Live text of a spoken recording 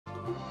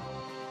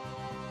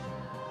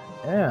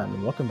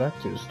And welcome back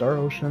to Star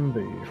Ocean,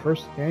 the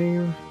first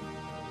game.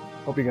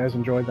 Hope you guys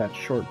enjoyed that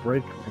short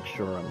break. Make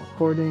sure I'm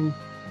recording.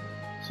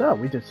 So,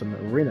 we did some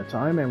arena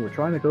time, and we're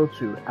trying to go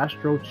to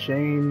Astro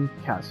Chain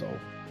Castle.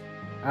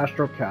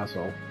 Astro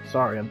Castle.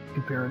 Sorry, I'm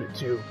comparing it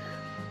to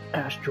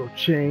Astro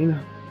Chain.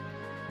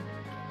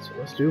 So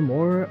let's do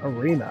more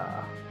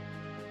arena.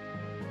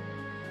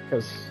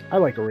 Because I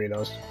like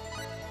arenas.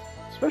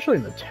 Especially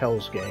in the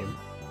Tales game.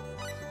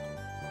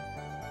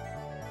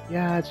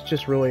 Yeah, it's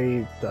just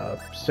really the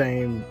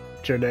same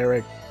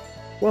generic...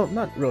 Well,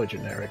 not really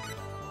generic.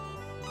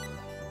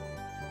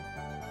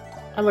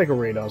 I like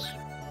arenas.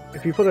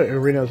 If you put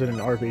arenas in an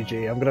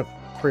RPG, I'm gonna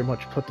pretty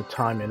much put the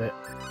time in it.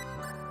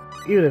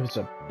 Even if it's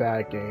a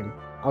bad game,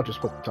 I'll just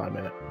put the time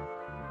in it.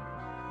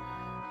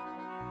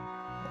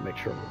 Make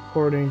sure I'm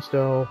recording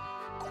still.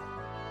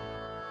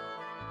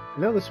 I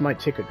know this might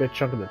take a good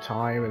chunk of the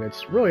time, and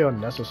it's really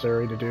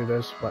unnecessary to do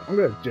this, but I'm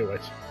gonna do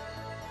it.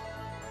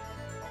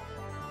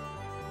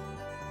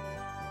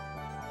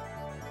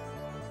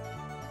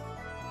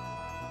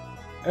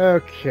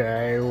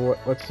 Okay,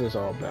 what's this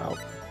all about?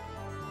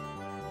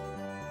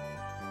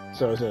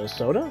 So is it a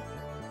soda?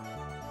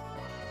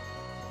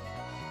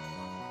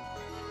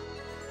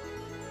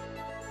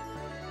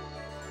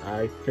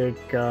 I think,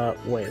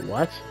 wait,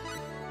 what?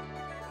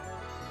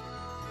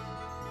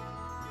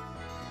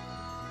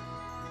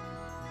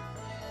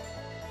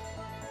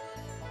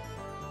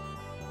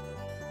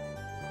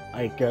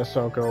 I guess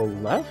I'll go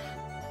left?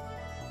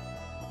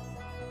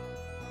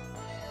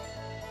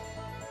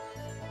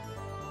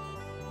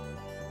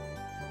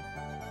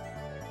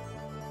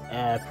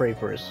 Pray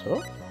for his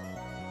hook?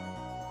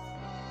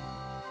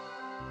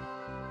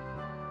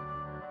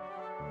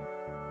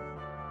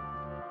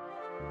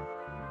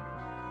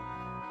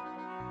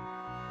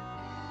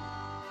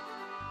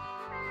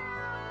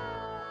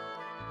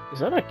 Is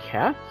that a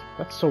cat?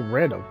 That's so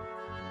random.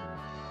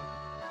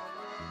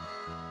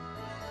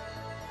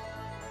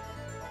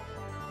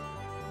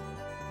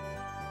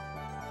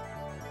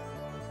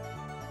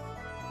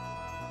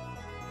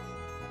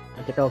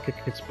 I think I'll kick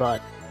its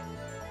butt.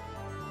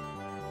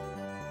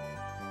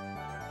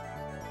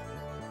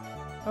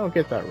 I don't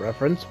get that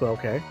reference, but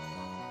okay.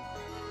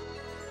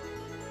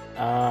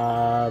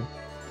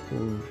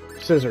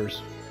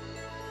 Scissors.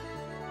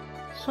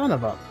 Son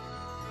of a...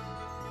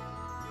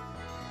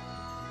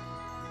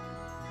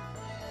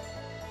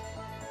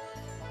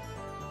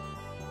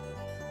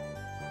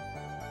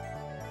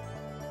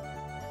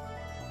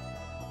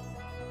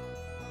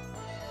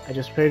 I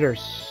just paid her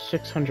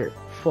 600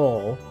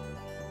 full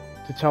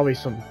to tell me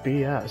some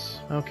BS.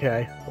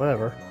 Okay,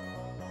 whatever.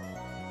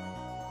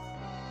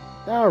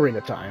 Now arena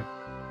time.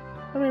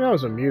 I mean, that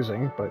was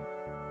amusing, but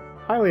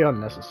highly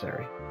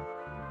unnecessary.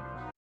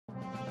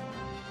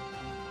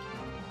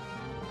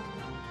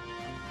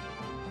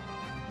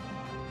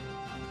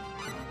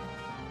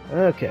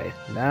 Okay,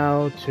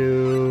 now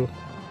to...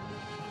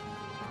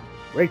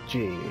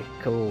 Reiki.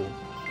 Cool.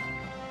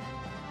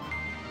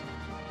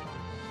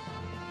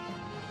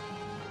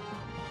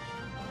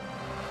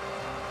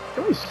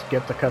 Can we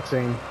skip the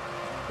cutscene?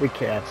 We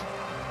can't.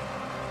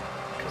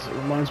 Because it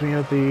reminds me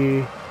of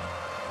the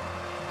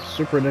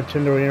Super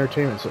Nintendo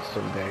Entertainment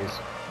System days.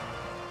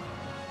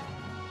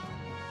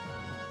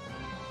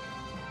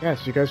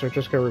 Yes, you guys are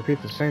just gonna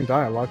repeat the same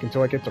dialogue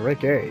until I get to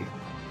rank A.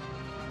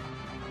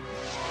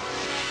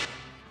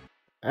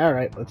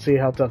 Alright, let's see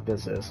how tough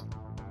this is.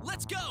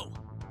 Let's go!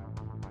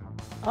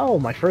 Oh,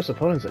 my first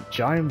opponent's a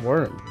giant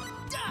worm.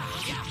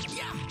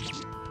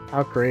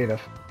 How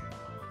creative.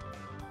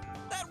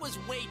 That was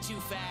way too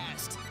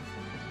fast.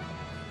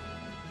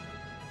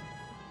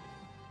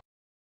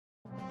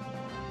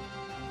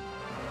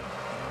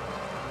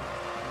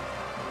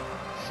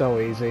 So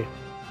easy.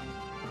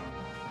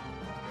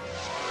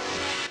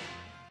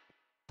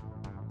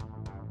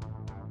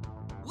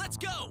 Let's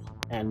go!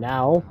 And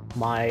now,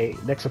 my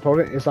next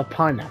opponent is a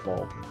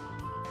pineapple.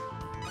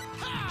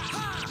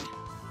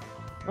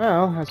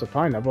 Well, as a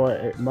pineapple,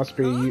 it must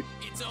be...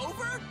 It's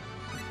over?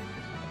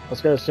 I was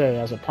gonna say,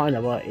 as a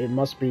pineapple, it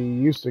must be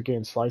used to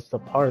getting sliced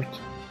apart.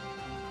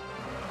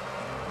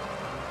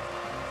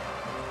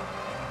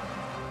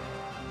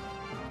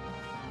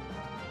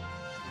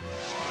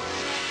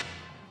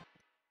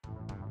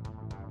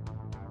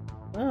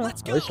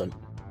 Let's go! Listen.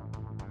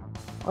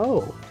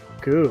 Oh,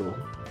 goo.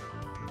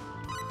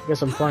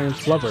 Guess I'm playing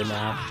Flubber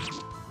now.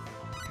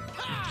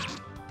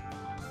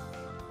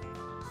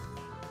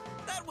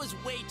 That was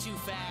way too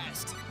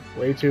fast.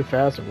 Way too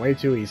fast and way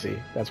too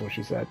easy. That's what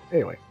she said.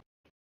 Anyway.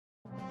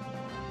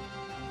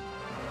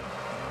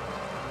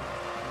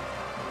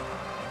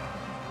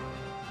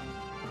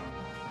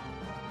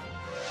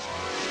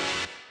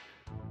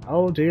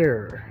 Oh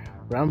dear.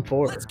 Round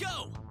 4. Let's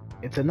go!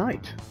 It's a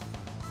knight.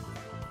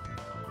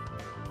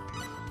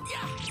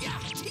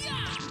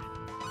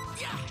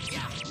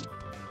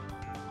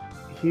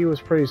 He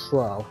was pretty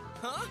slow.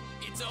 Huh?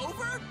 It's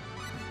over?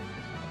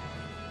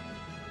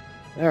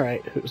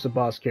 Alright, who's the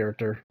boss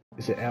character?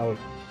 Is it Al?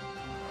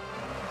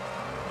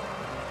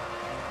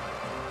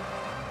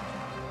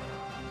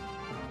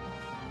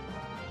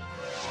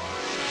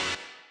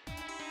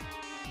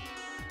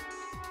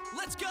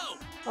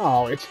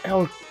 Oh, it's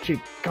El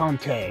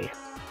Gigante.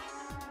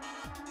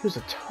 He was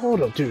a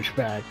total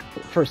douchebag the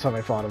first time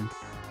I fought him.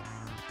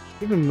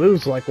 He even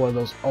moves like one of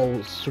those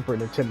old Super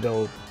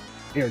Nintendo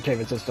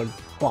Entertainment System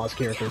boss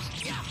characters.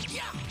 Yeah.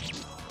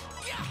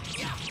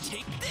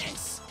 Take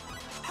this.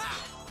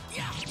 Ha!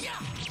 Yeah.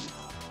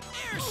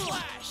 Air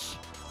slash.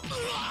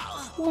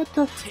 What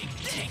the? Take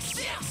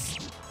this.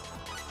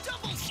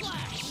 Double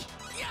slash.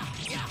 Yeah.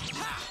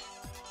 Ha!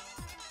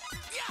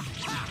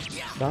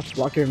 Yeah. Stop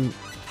blocking.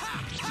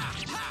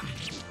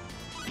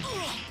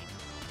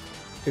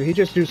 Did he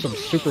just do some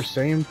Super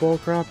Saiyan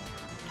bullcrap?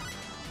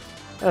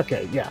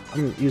 Okay, yeah,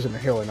 I'm using a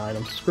healing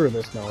item. Screw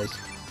this noise.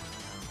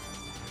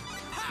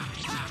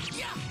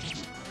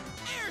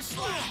 Air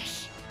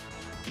slash.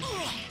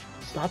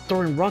 Stop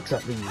throwing rocks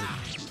at me.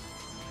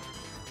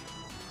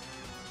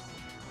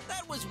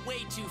 That was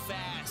way too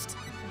fast.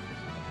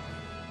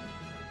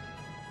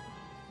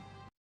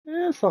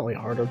 Slightly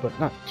harder, but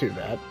not too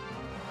bad.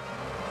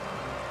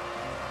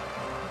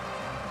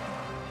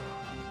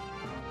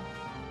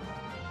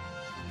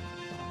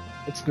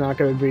 It's not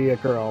gonna be a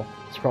girl.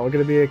 It's probably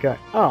gonna be a guy.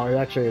 Oh, it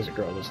actually is a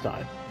girl this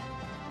time.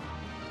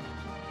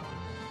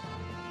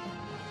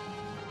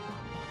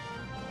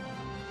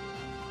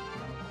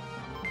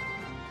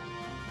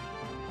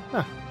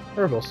 Huh,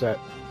 herbal set.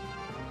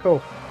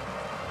 Cool.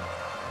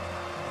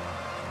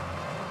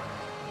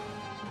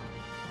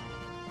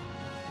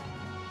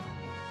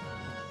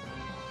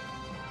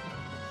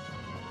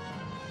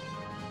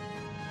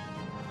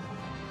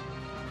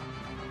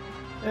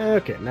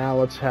 Okay, now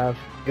let's have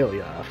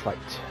Ilya fight.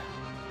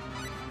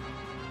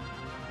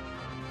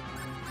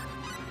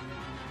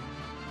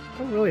 I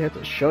don't really have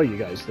to show you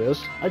guys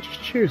this. I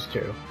just choose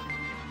to.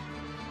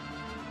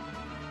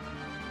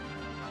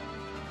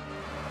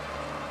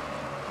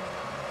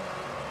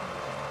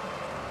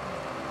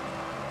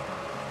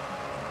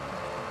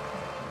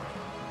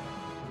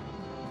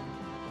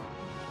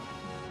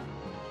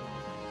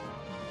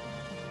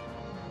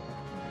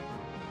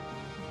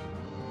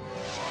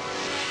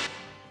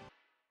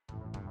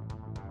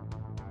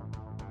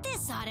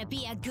 This ought to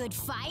be a good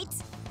fight.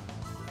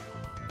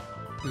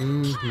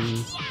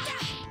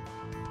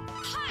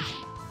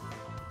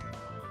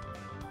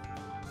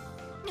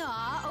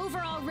 Aw, over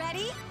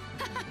already?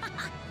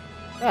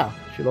 Ah,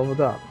 she leveled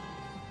up.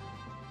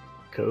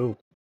 Cool.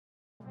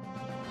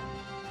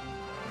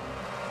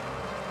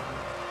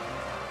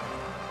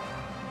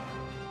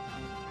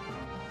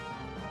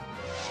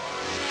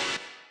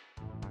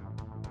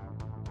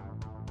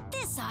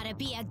 This ought to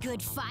be a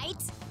good fight.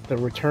 The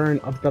return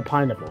of the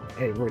pineapple.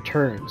 It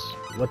returns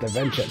with a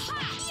vengeance.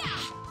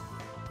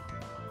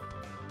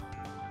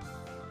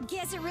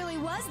 Guess it really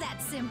was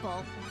that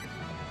simple.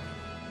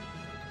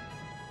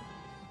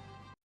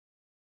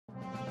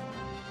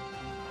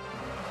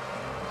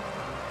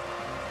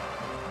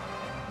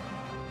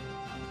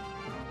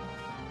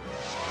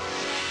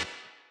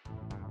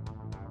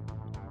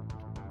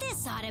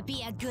 This ought to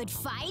be a good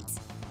fight.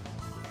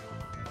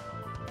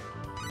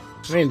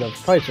 I mean, the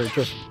fights are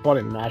just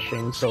button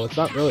mashing, so it's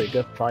not really a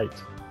good fight.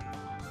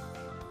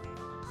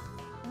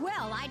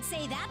 Well, I'd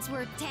say that's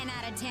worth 10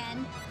 out of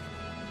 10.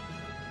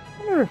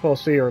 I wonder if I'll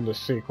see her in the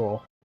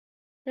sequel.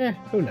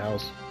 Who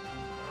knows?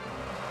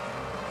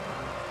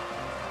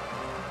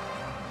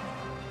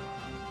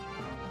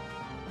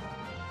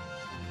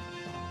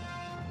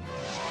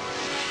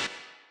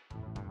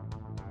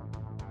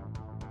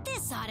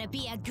 This ought to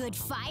be a good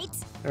fight.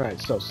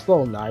 Alright, so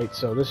slow night,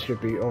 so this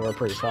should be over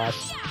pretty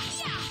fast.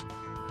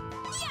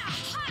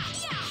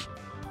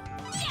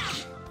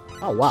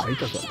 Oh wow, he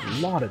does a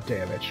lot of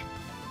damage.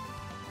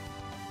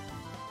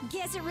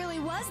 Guess it really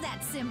was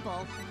that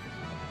simple.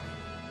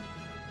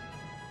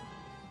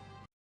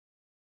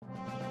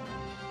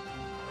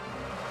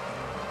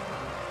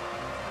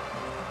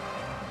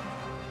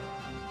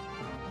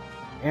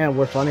 And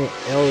we're funny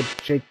El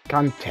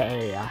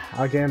Gigante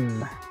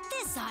again.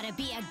 This ought to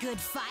be a good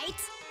fight.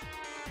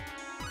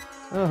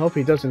 I hope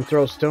he doesn't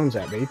throw stones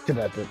at me. Home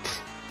of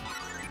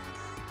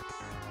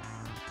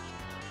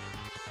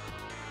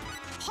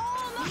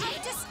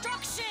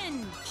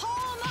destruction!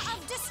 Home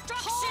of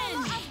destruction!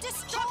 Home of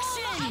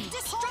destruction!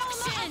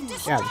 Destruction!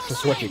 Yeah, this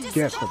is what you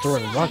get for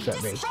throwing rocks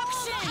at me.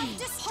 Destruction!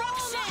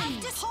 Destruction!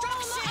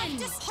 Destruction!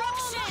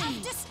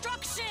 Destruction!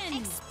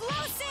 Destruction!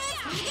 Explosive!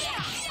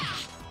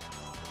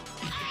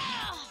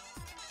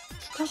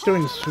 Stop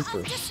doing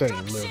Super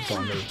Saiyan moves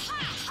on me.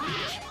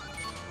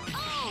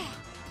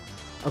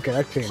 Okay,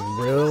 that became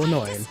real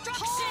annoying.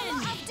 Destruction!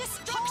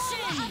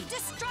 Destruction!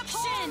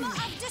 Destruction!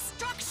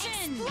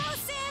 Destruction!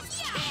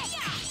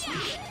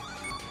 Explosive!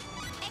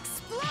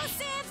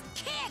 Explosive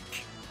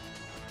kick!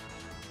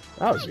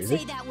 That was I'd easy.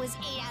 say that was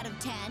 8 out of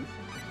 10.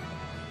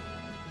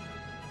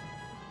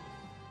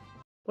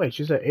 Wait,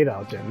 she said 8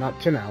 out of 10,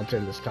 not 10 out of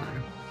 10 this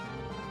time.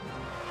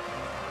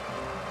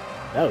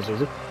 That was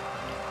easy.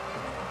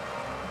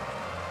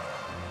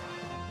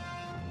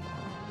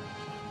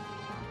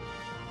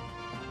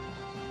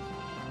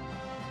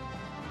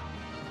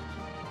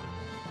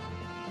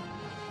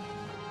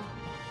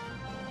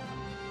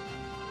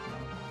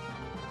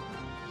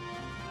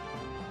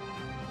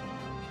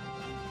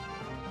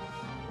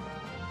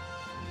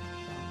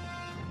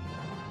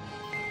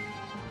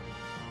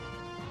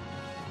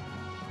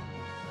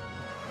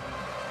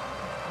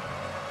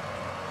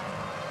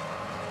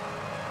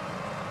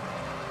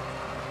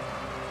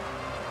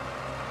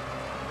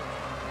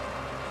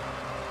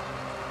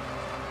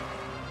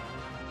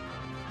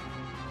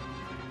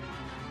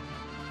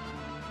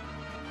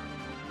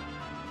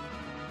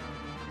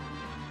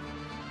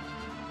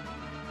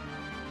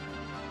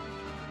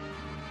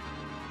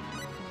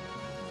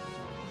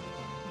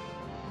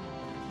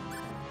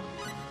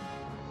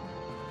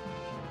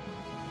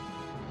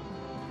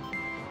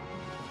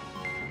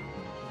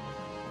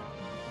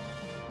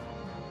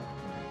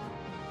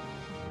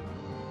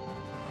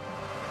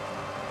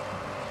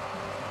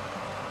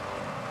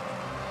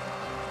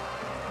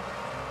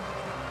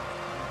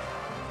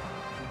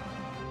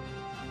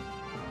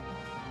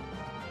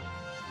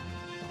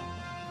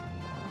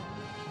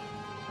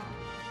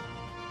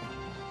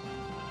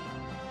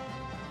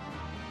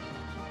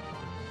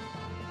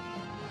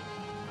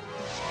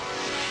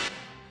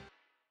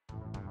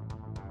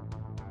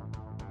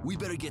 We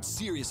better get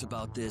serious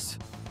about this.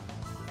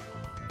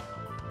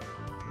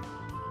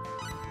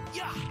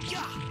 Yeah,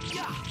 yeah,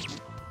 yeah.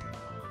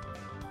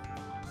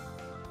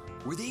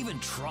 Were they even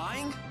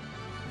trying?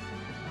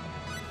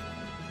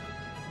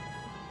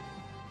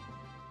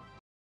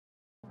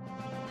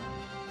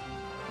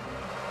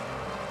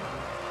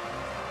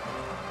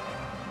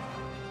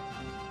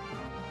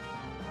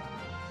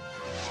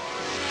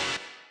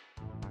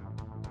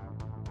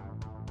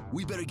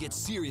 We better get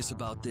serious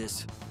about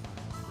this.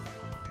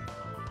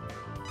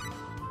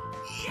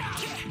 Yeah,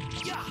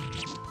 yeah.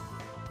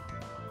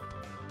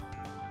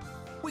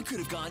 We could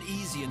have gone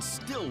easy and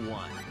still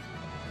won.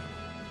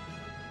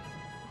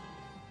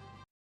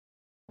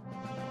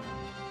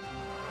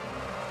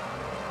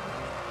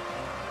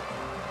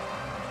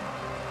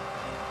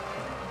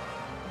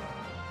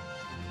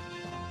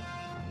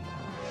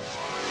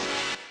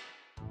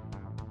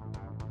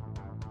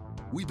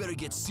 We better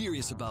get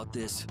serious about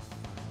this.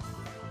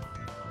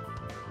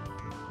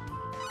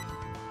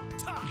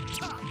 Ta,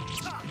 ta,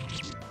 ta.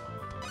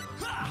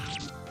 Ha!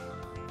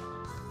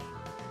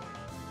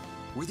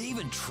 Were they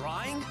even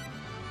trying?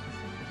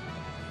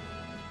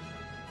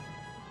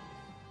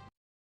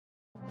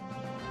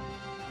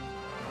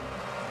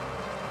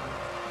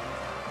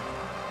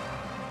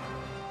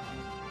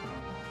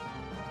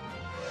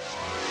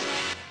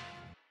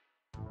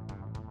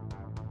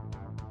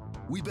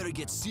 We better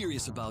get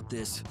serious about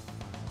this.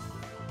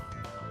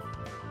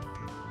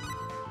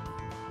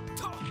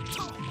 Ta,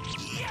 ta,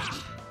 yeah.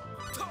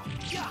 Ta,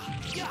 yeah,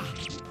 yeah.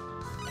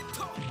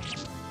 Ta.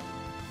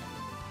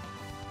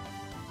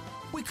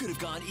 We could have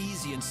gone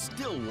easy and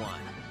still won.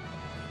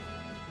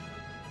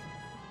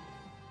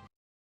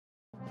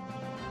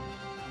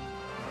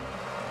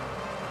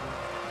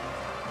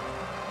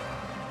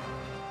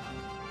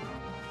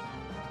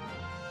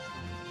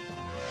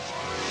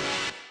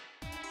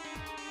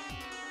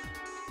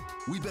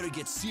 We better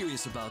get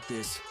serious about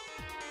this.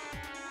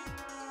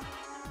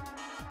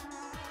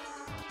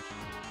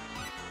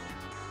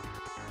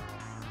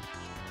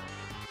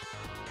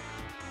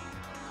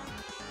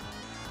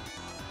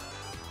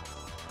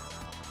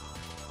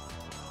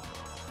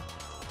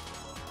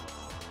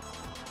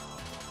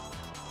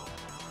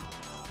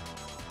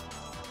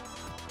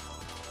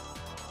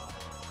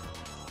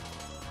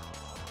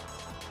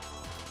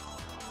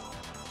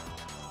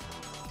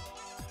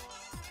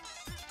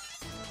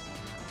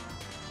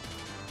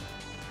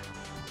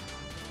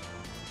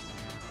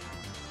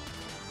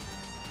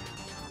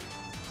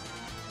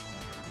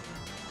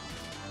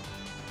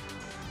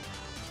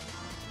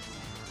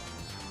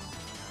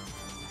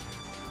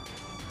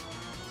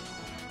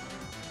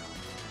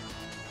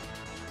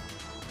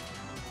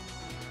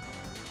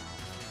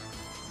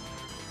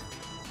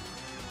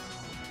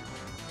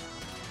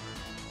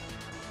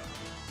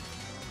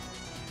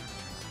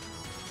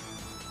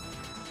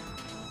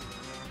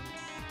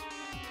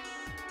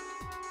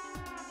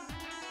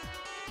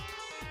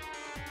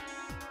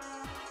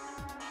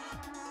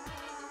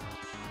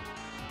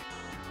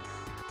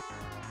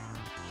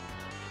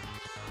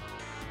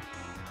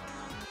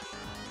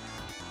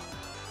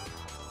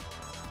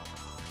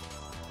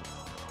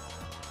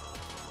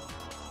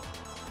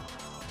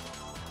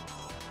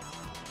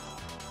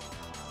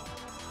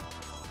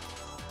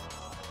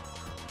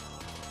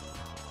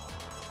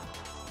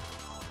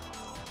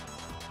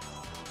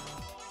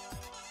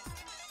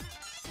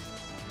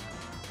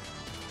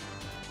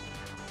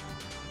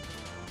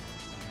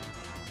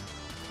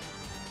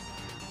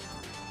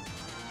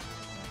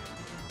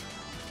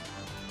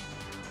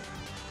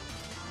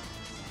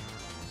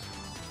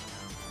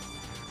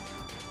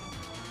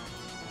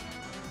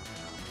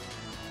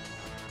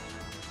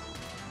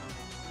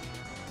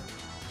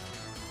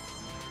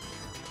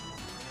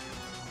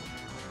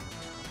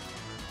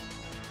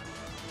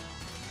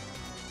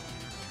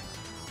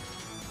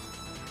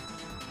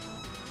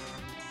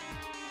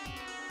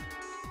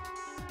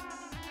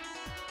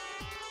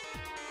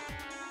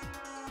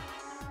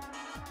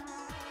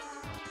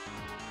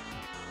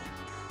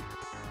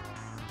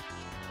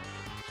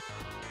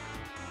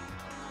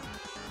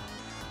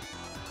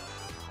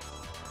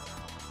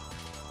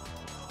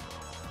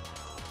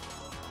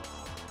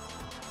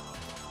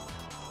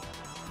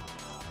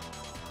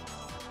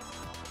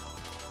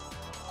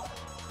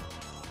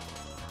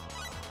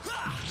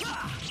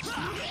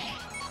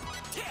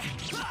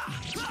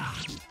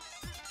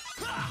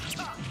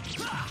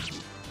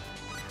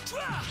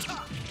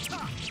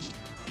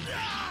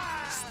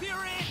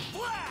 Spirit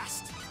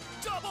Blast!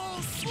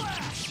 Double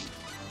Slash!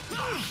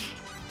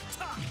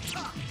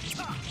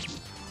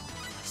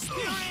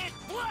 Spirit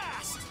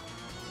Blast!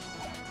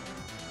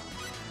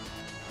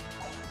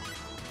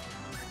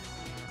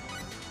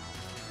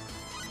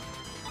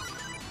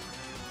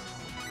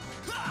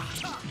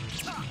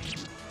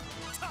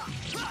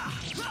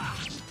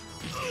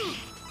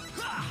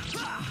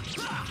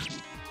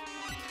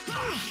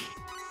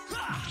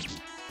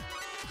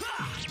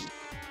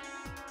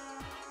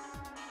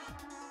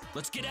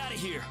 Let's get out of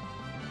here.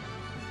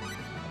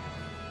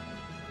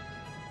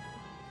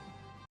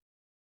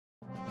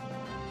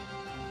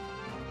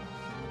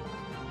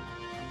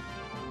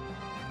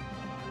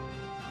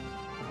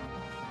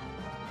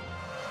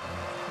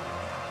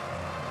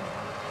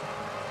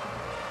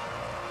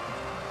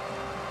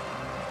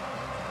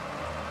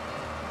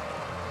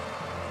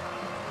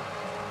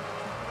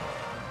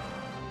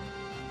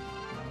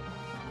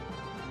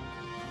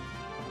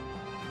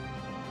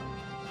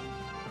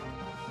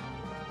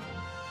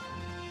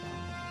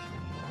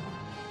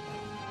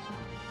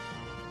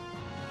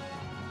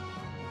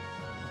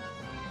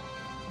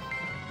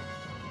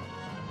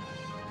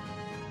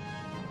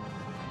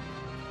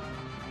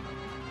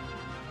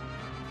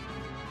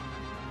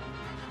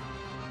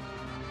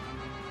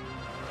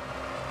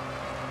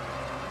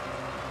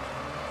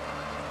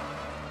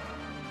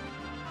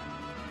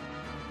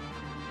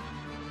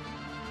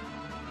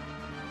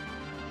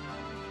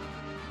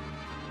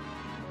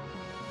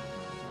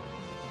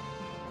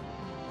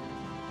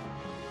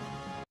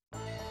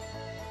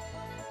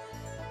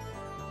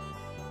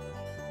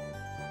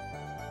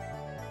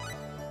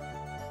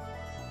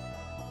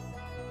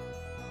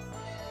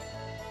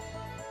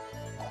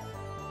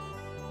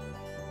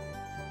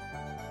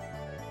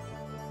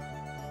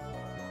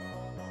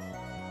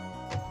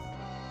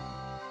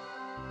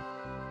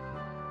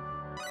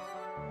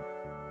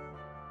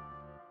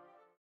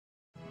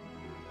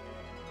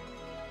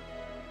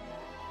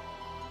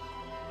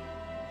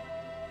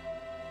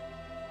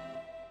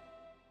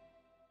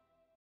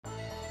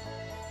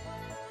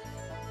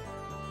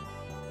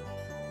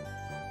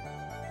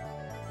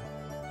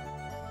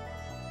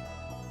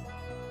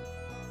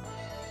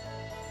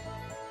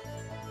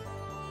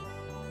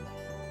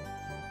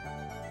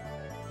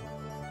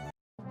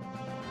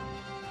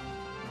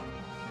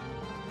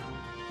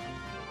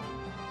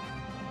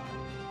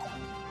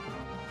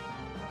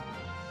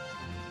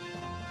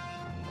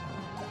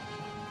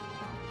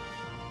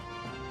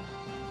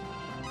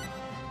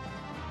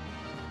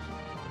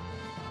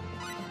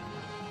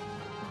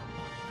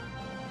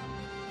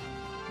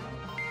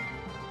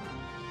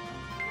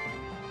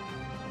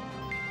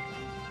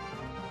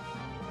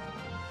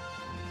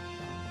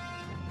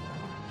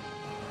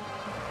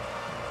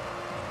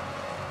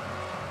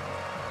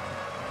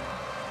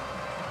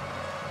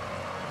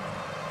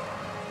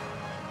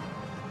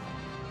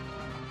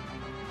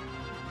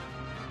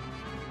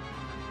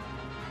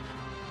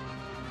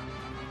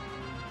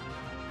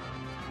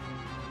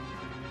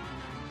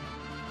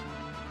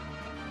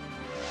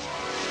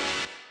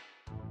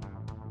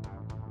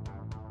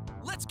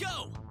 Let's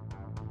go!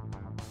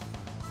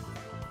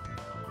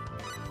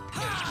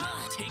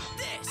 Ha! Take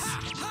this!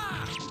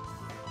 Ha!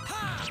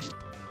 Ha!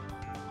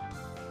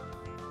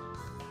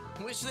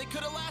 Wish they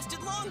could have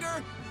lasted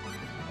longer!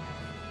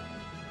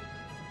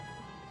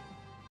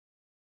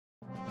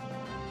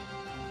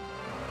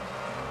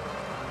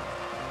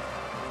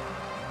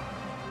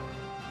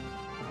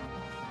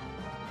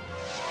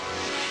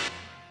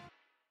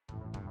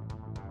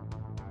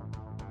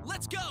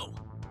 Let's go!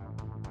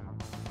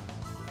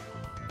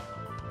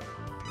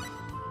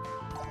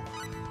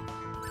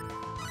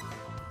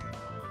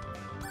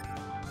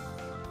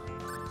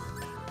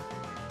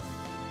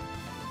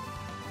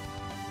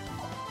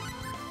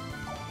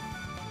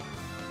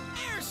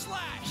 Air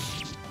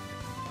slash!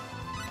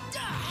 Da,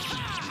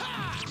 ha,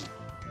 ha.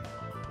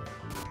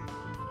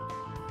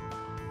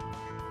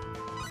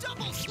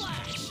 Double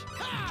slash!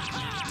 Ha,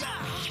 ha, da.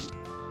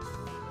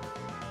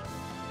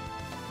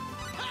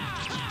 Ha,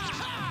 ha,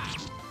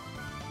 ha.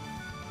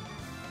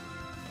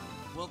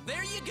 Well,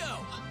 there you go.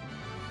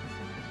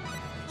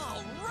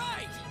 All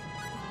right.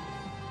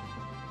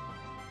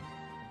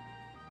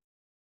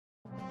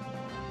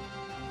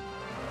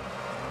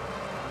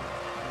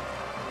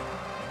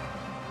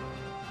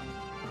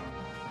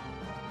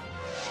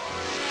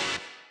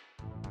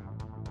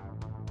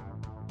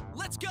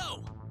 Let's go!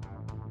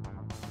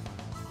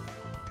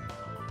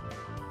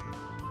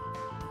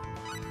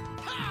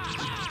 Ha,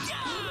 ha,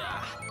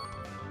 yeah!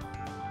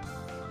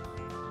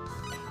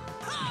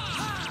 Ha,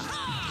 ha,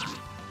 ha!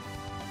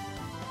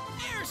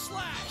 Air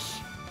slash!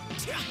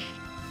 Tya!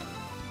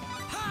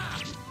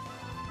 Ha!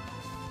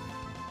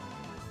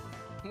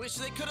 Wish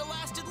they could have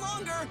lasted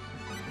longer!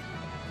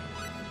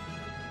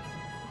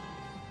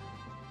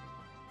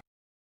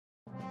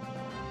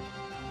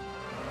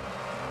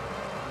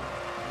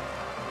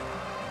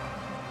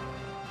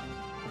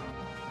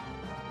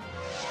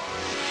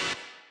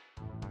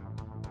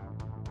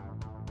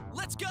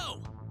 Let's go!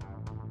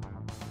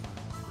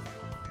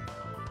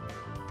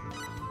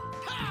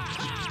 Ha,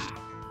 ha!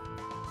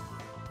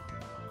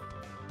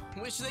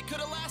 Wish they could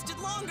have lasted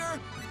longer!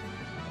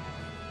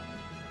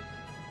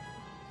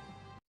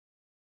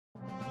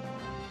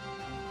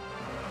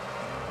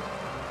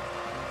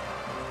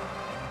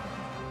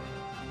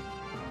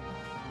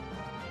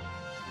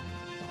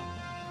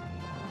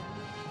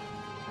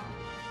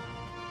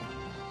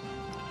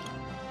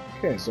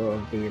 Okay, so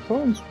the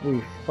opponents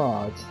we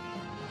fought,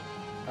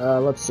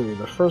 let's see,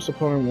 the first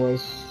opponent was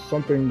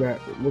something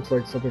that looks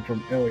like something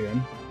from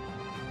Alien.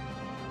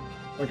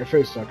 Like a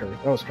face sucker.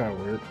 That was kind of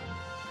weird.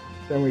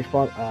 Then we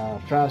fought a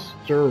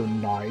Faster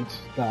Knight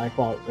that I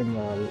fought in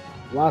the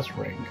last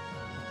ring.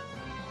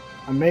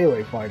 A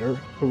melee fighter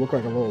who looked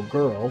like a little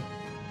girl.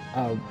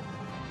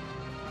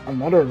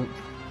 Another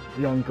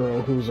young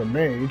girl who's a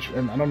mage,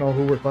 and I don't know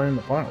who we're fighting in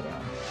the final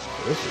round.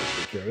 So this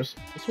is curious.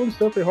 This one's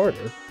definitely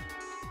harder.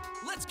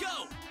 Let's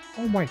go!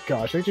 Oh my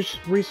gosh, they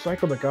just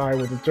recycled a guy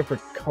with a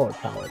different color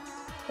palette.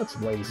 That's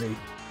lazy.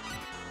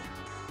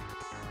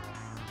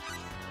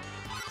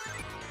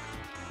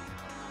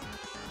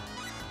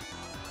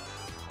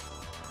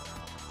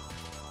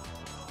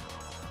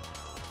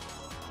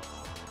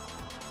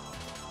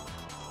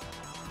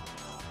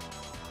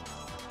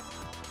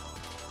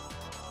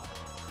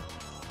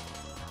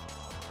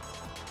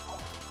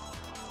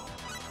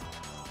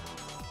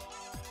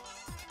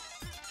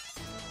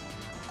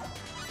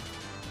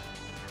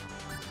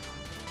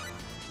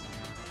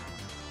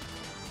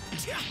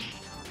 Tya!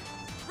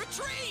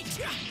 Retreat!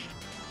 Tya!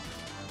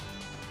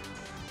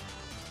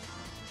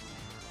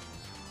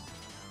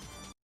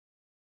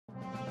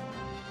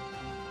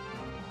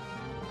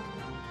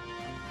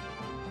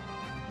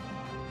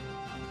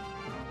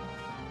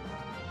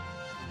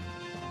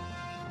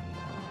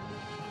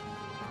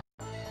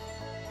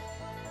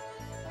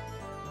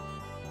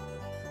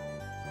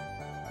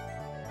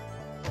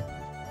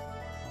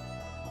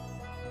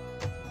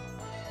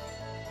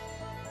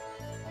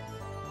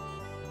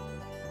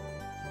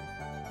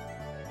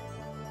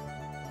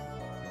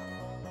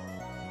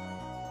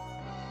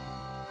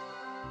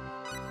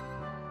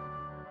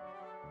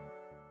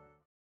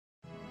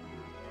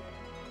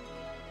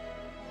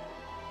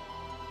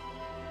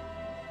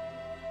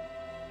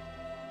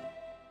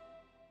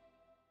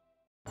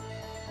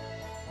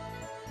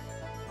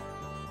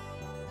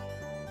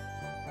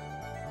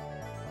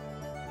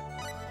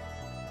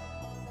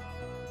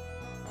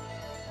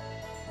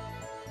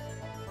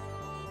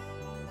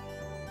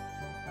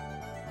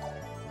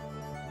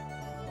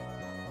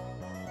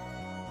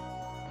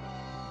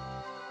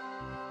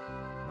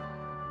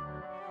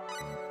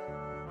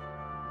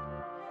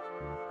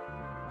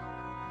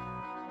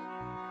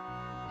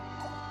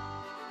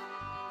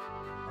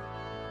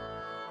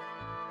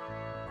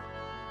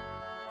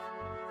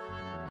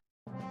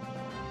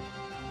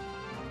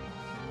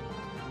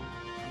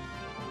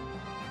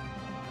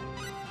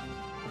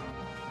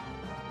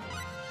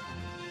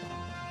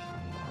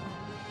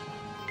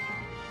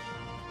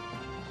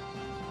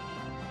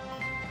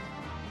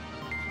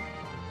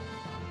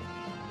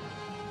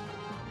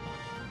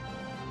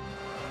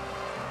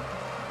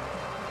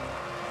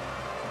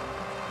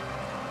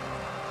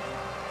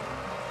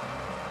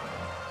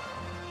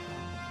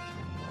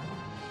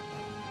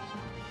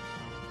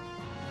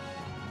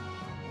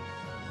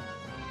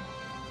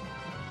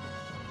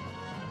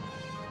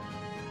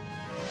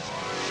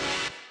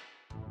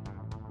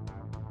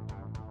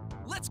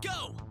 Let's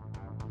go!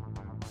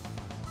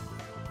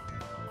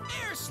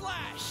 Air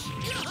slash!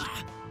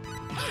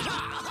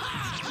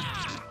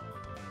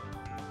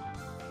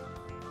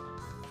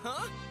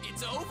 Huh?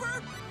 It's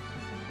over?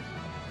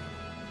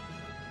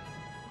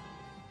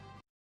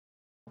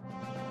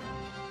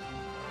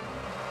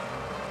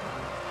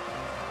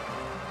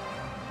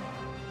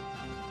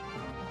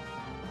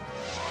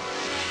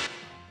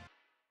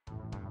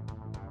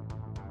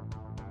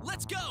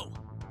 Let's go!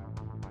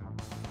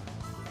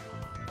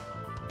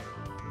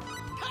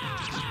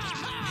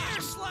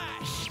 Air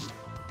slash!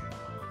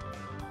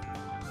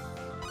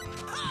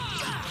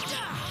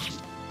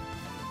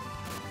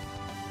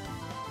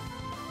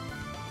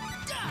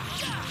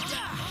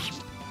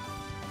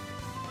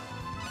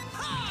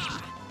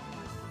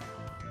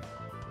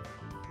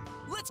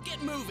 Let's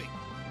get moving!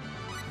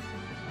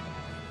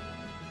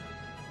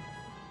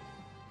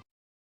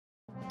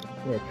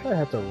 Yeah, I kinda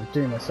had to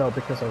redeem myself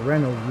because I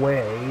ran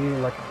away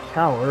like a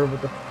coward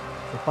with the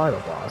final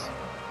boss.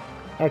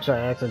 Actually,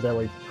 I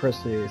accidentally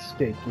pressed the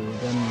escape key,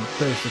 then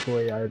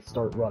basically I'd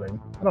start running.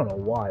 I don't know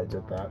why I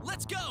did that.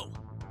 Let's go!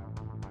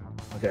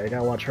 Okay, I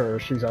gotta watch her,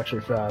 she's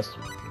actually fast.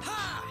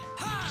 Ha!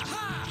 Ha!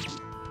 Ha!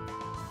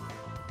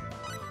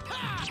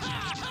 Ha!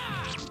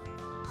 Ha!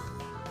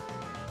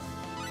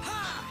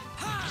 Ha!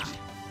 Ha!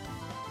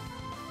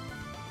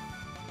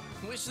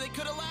 Wish they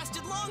could have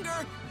lasted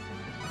longer.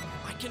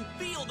 I can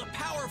feel the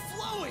power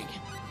flowing.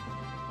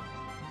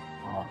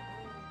 Aw.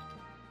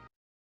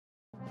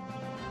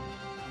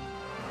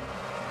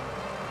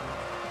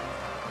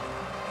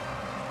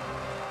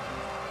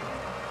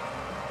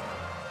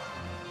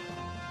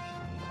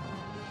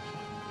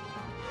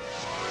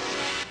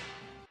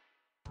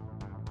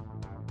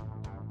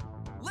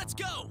 Let's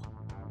go!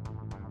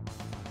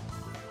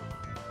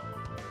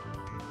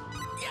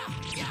 Yeah,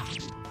 yeah!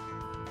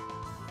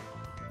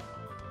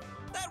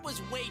 That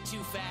was way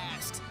too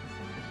fast.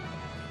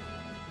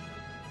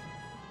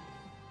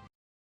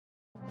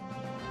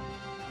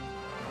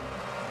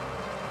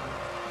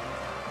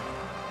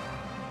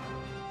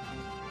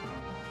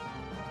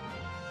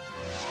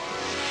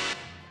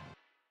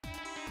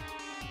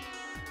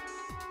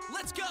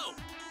 Let's go!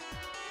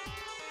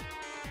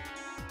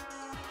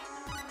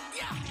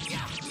 Yeah,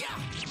 yeah, yeah!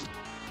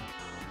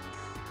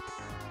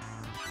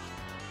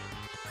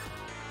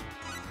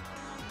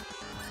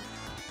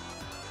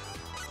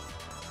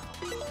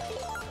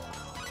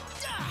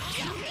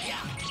 Yeah,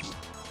 yeah!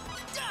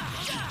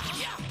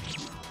 Yeah!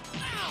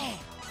 Ow!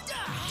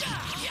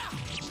 Yeah!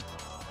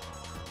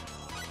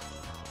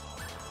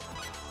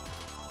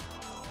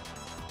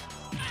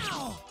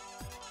 Ow!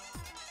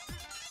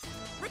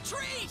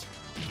 Retreat!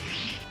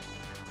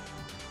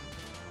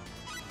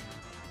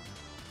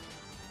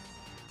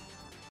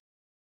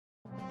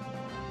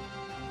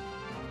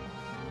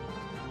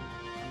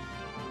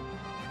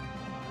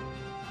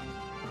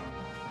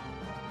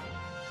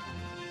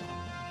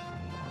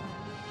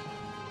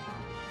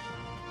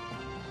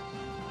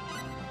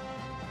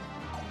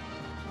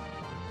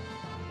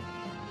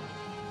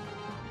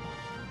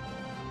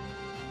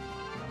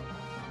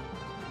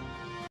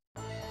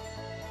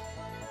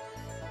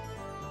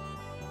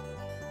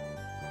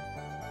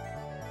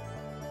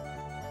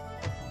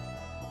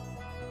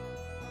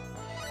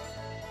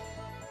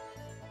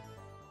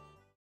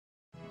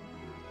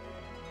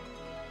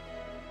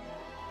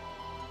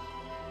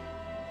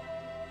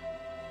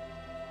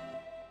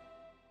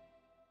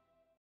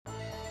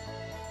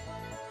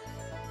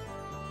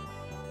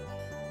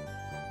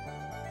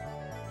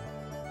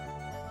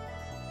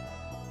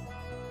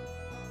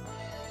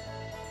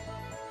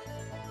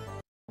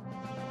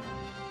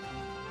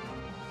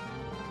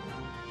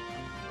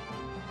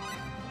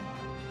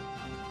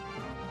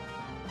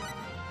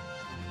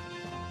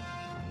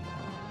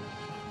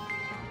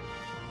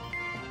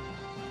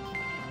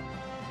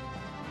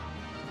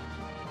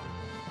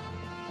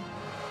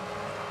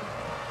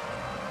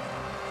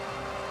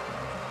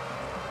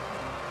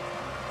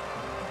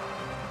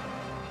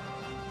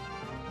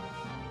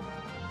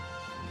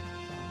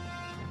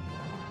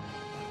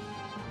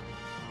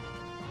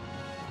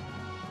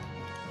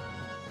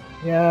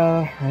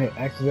 Yeah, I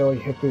accidentally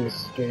hit the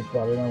escape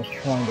button. I was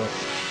trying to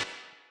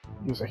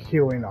use a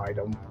healing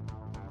item.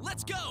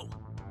 Let's go!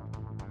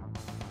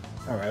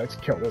 Alright, let's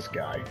kill this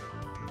guy.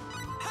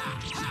 Ha!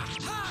 Ha!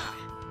 Ha!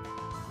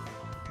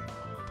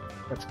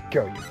 Let's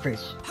go, you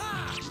face.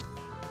 Ha!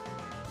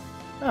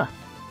 Ah,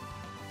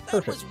 That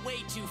perfect. was way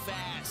too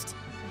fast.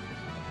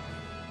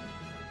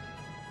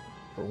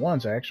 For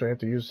once, I actually have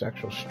to use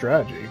actual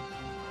strategy.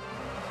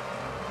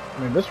 I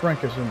mean, this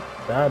rank isn't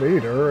bad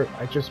either.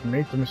 I just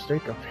made the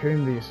mistake of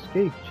hitting the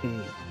escape key.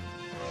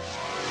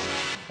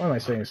 Why am I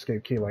saying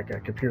escape key like a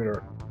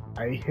computer?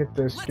 I hit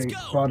the escape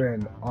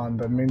button on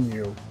the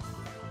menu.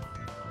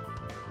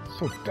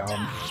 So dumb.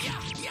 Yeah,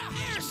 yeah,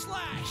 air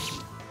slash.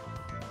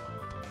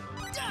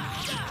 Yeah,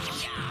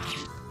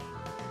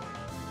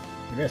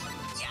 You missed.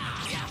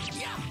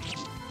 yeah.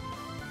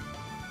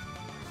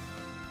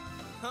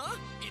 Huh?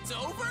 It's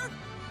over?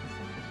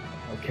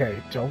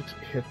 Okay, don't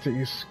hit the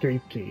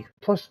escape key.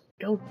 Plus,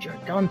 El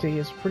Gigante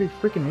is pretty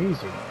freaking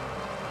easy.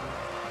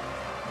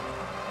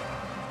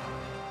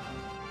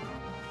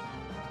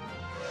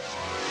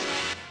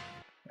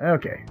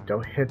 Okay,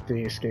 don't hit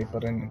the escape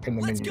button from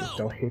the Let's menu. go.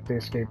 Don't hit the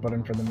escape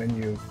button from the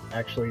menu.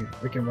 Actually,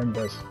 we can win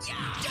this.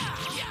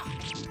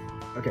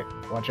 Okay,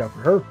 watch out for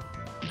her.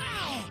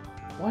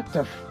 What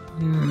the f-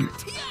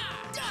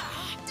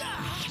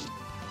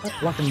 Stop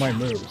blocking my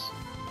moves.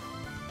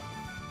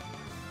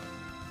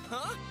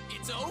 Huh?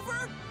 It's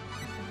over?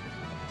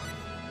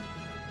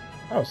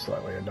 That was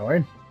slightly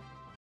annoying.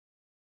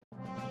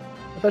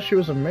 I thought she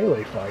was a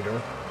melee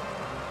fighter.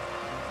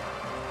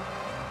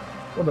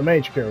 Well, the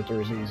mage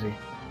character is easy.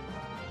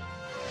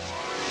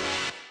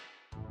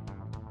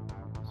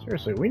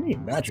 Seriously, we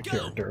need magic Let's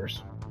go.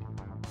 characters.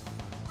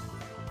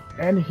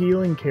 And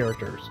healing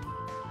characters.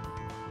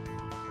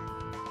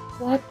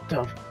 What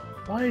the f-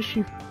 Why is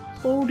she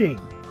floating?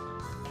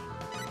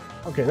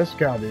 Okay, this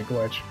gotta be a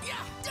glitch.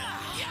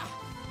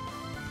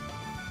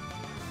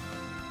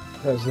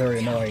 That's very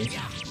annoying.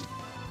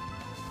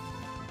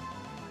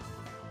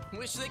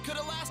 Wish they could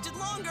have lasted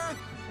longer.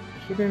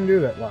 She didn't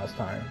do that last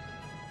time.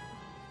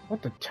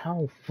 What the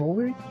Tau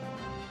Fury?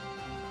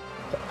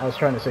 I was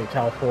trying to say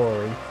Tau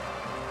Fury.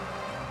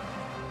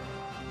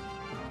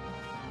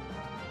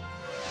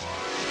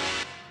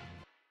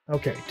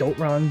 Okay, don't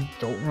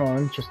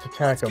run, just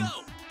attack him.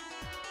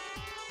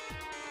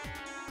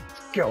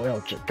 Go,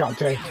 El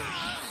Gigante.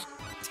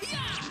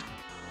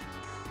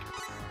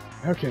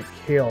 Okay,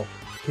 heal.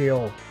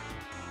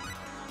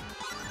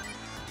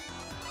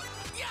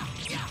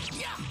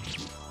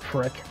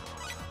 Prick.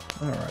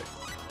 Alright.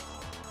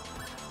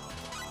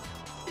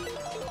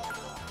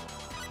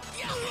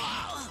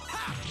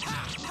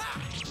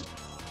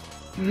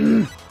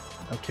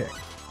 Okay.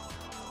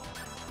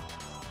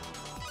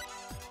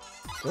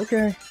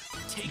 Okay.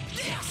 Take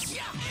this.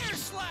 Air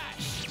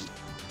slash.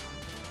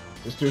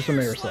 Just do some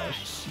air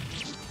slash.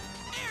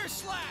 Air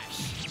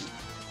slash.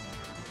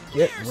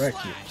 Get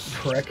wrecked, you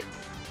prick.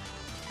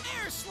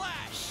 Air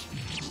slash.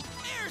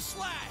 Air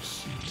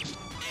slash.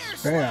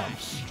 Air Bam.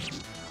 slash.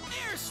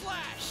 Air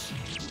slash.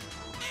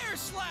 Air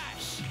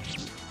slash.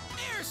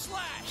 Air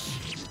slash.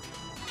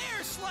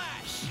 Air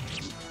slash.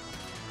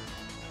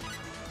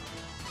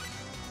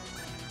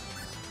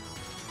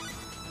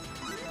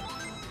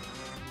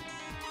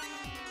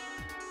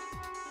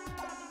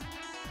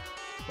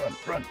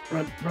 Run.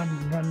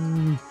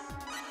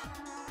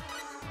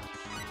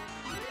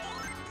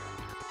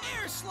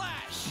 Air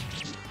slash.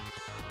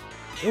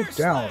 Go Air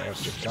down, El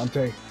slash.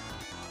 Gigante.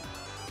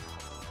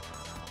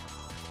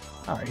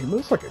 Ah, he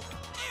moves like a Air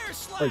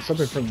slash. like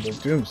something from the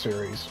Doom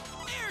series.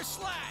 Air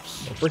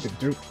slash. Or freaking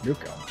Duke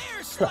Nukem. Air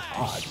Kinda slash.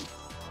 odd.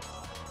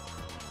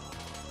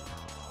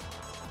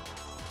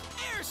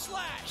 Air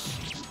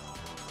slash.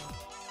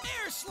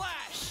 Air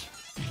slash.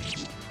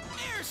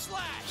 Air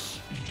slash.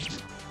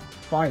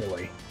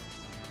 Finally.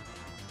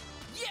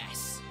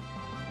 Yes.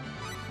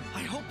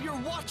 I hope you're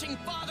watching,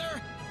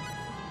 Father.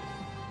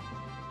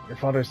 Your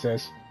father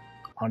says,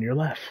 on your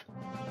left.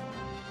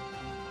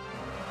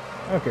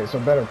 Okay, so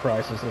better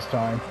prices this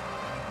time.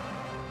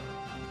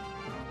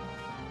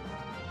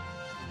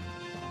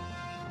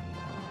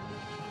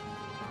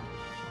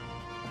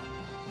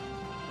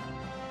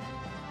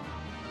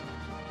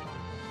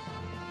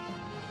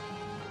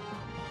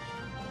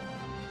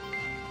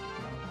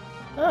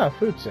 Ah,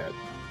 food set.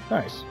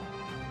 Nice.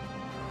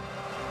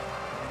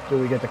 Do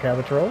we get the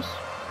cabbage rolls?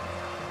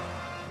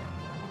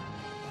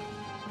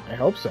 I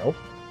hope so.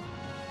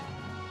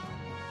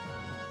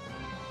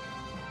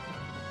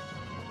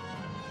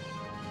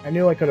 I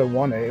knew I could have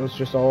won it. It was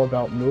just all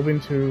about moving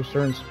to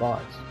certain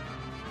spots.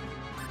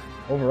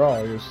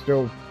 Overall, it was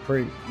still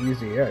pretty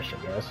easy-ish,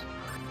 I guess.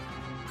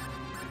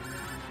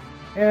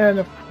 And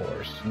of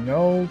course,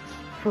 no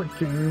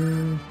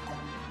freaking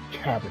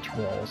cabbage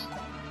rolls.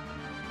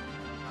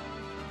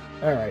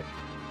 Alright.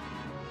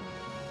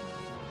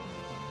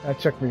 That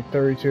took me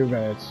 32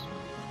 minutes.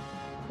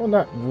 Well,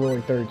 not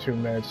really 32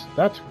 minutes.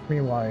 That took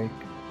me like...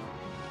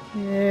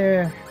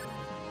 yeah...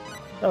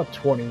 about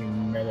 20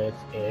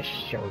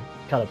 minutes-ish, or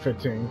kind of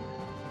 15.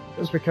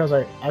 Just because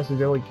I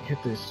accidentally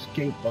hit the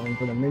escape button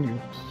for the menu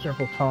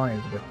several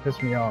times, but it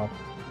pissed me off.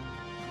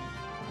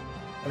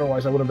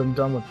 Otherwise, I would have been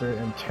done with it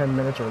in 10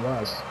 minutes or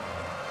less.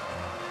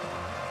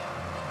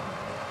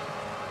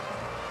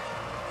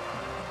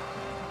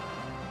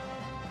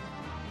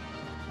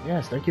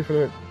 Yes, thank you for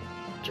the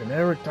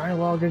generic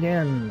dialogue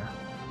again.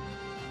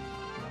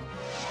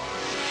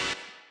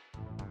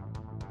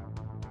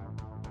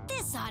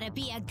 This ought to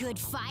be a good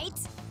fight.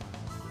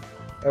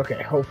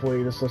 Okay,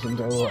 hopefully this doesn't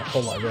do a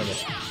whole lot of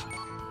damage.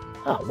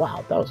 Oh,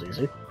 wow, that was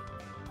easy.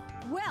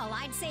 Well,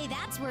 I'd say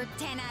that's worth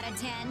 10 out of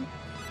 10.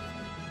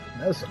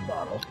 Medicine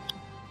bottle.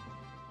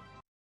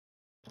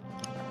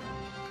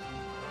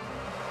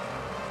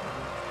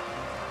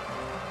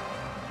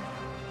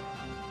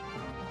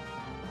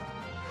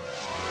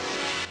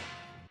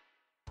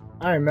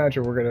 I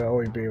imagine we're gonna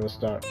only be able to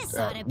stop This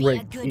ought to at be a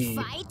rate good E.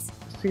 fight.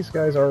 These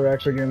guys are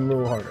actually getting a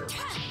little harder.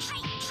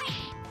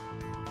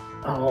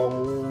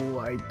 Oh,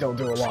 I don't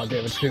do a lot of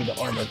damage to the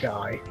armor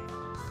guy.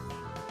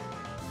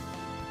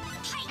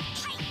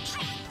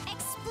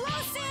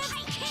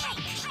 Explosive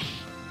kick.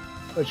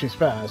 But she's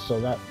fast, so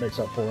that makes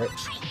up for it.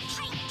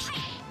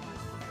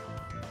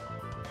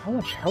 How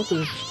much health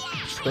does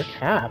this prick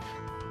have?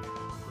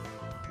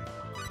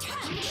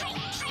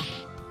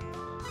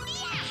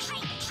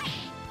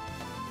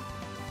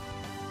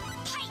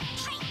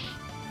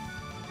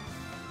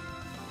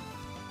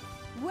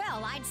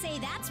 Well, I'd say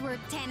that's worth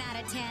 10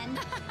 out of 10.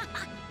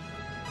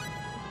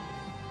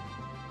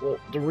 Well,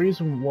 the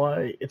reason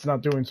why it's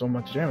not doing so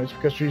much damage is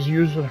because she's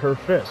using her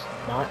fist,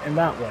 not in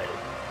that way.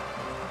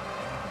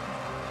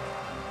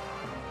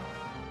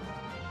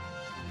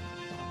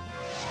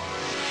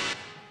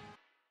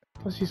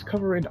 Plus, he's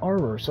covered in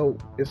armor, so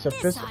it's a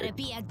This fist. ought to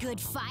be a good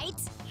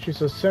fight.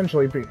 She's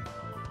essentially being.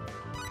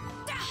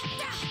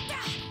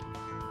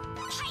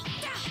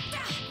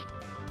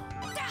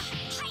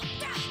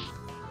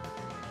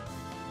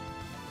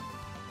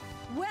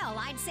 Well,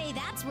 I'd say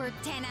that's worth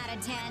 10 out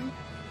of 10.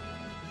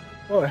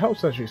 Well, it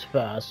helps that she's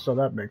fast, so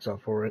that makes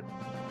up for it.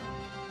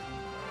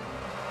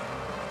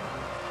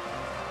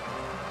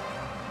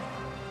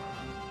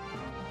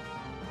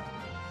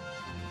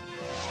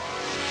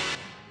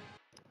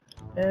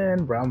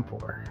 And round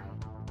 4.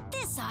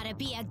 This ought to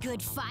be a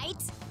good fight.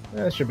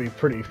 That should be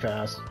pretty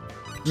fast.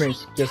 I mean,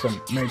 it's just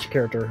a mage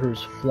character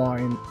who's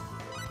flying.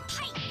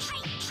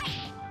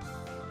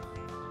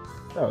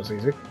 That was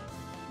easy.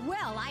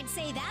 Well, I'd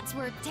say that's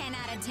worth 10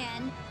 out of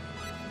 10.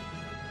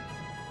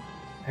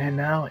 And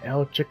now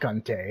El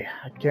Gigante.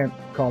 I can't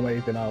call him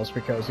anything else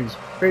because he's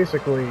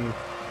basically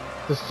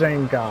the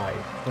same guy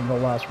from the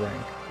last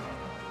rank.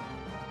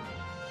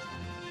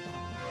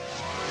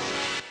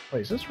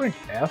 Wait, is this rank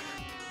F?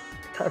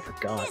 I kinda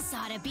forgot. This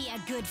ought to be a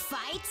good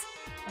fight.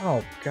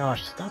 Oh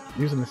gosh, stop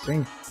using the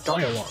same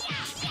dialogue.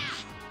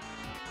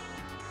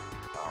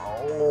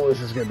 Oh, this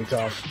is gonna be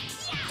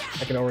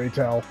tough. I can already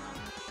tell.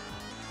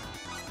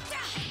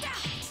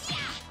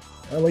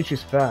 At least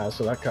she's fast,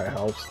 so that kinda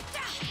helps.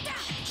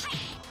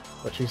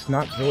 But she's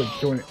not really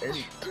doing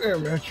any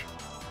damage.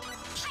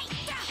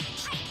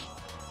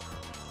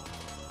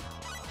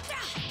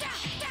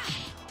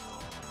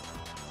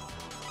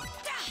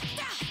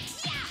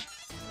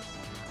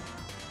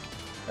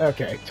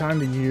 Okay, time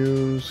to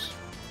use...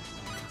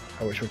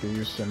 I wish we could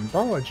use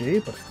symbology,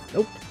 but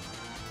nope.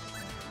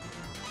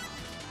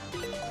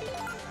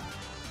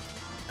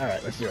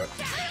 Alright, let's do it.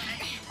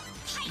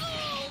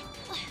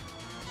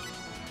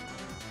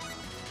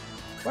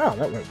 Wow,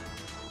 that went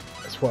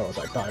as well as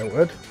I thought it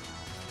would.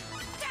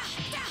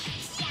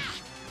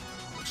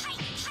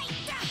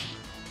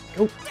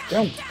 Go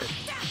down,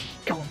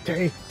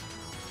 Gigante.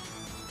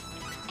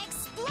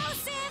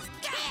 Explosive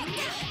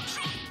kick.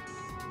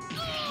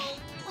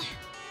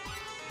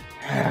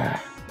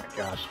 Ah, my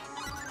gosh.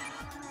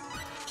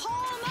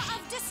 Palm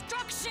of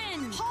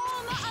destruction.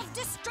 Palm of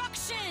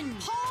destruction.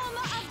 Palm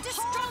of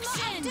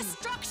destruction.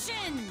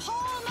 Destruction.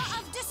 Palm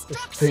of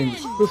destruction.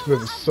 This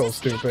move is so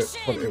stupid,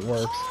 but it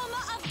works. Palm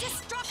of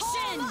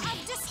destruction. Palm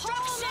of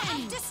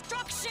destruction.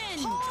 Destruction.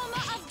 Palm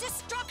of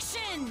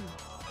destruction.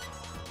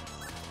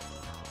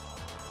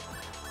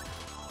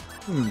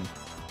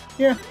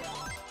 Yeah,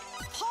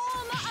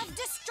 Palm of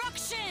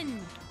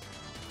destruction.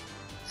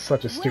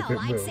 such a stupid Well,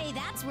 I'd move. say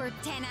that's worth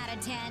 10 out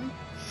of 10.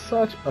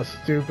 Such a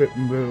stupid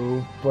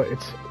move, but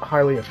it's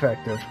highly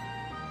effective.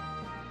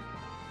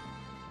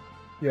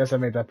 Yes, I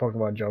made that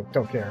Pokemon joke,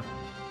 don't care.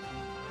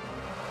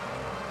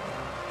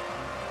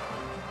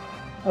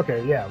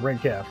 Okay, yeah,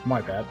 rank F,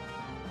 my bad.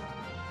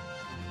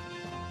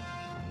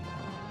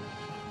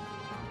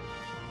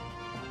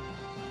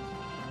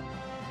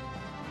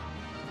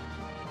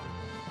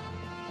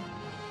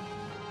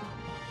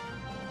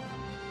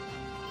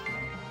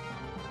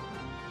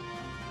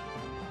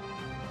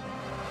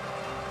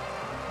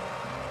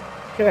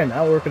 Okay,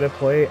 now we're gonna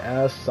play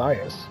as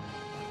Sias.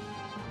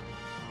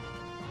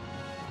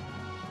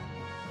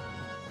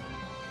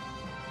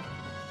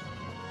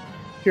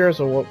 Here's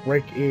what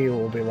rank E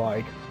will be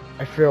like.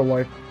 I feel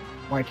like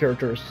my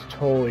character is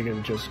totally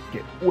gonna just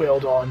get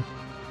wailed on.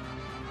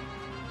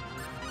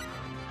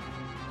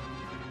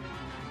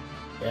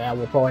 Yeah,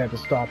 we'll probably have to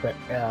stop at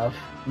F,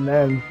 and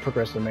then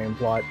progress the main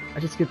plot. I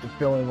just get the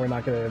feeling we're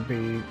not gonna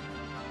be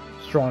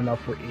strong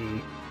enough for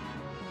E.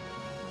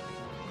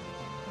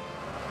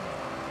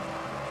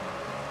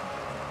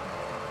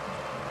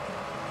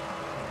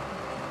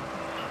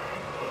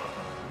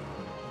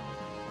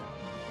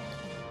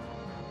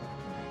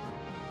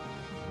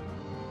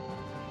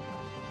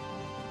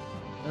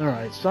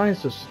 Alright,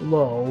 Science is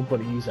slow, but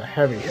he's a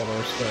heavy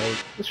hitter, so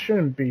this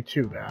shouldn't be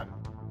too bad.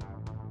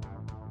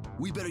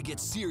 We better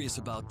get serious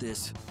about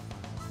this.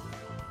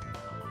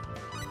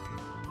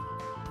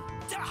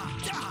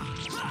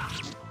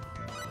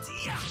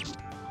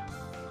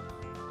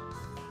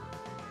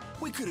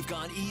 We could have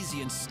gone easy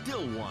and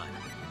still won.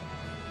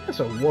 That's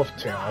a wolf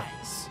tail.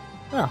 Nice.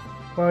 Ah,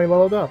 finally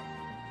leveled up.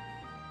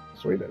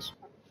 Sweetest.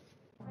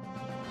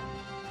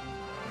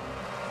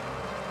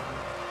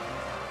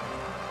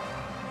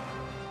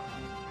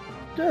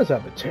 Does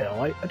have a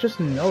tail. I just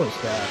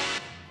noticed that.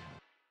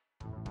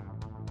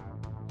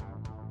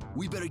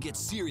 We better get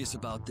serious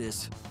about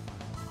this.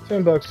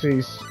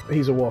 $10,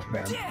 he's a wolf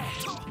man.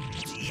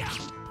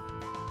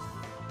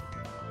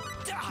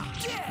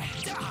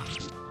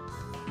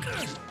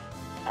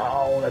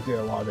 Oh, that did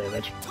a lot of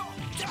damage.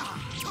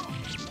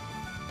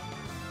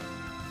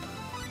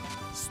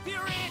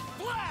 Spirit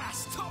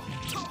blast.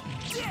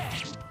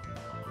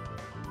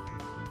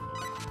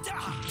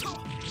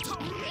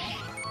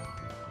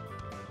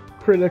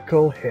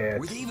 Critical hit.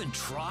 Were they even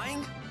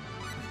trying?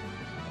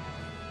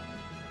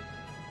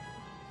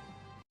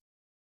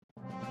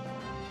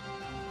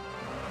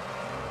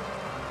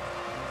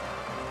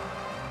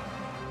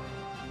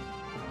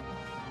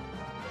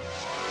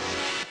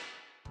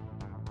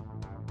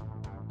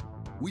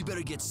 We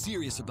better get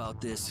serious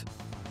about this.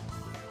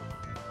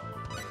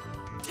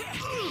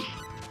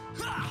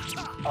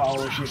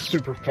 Oh, she's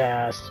super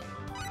fast.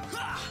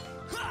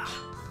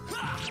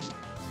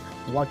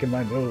 Blocking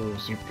my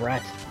moves, you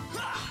brat.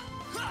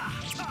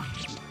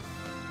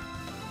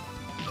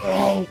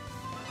 Oh!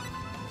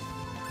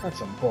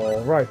 That's a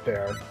bull right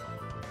there.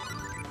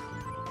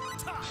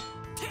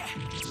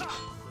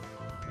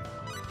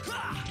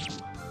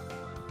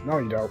 No,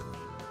 you don't.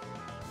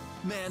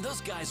 Man, those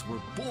guys were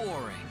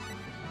boring.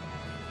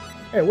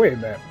 Hey, wait a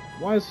minute.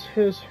 Why is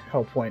his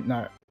health point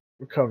not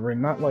recovering?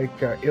 Not like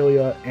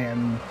Ilya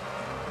and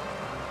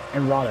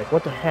Roddick.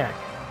 What the heck?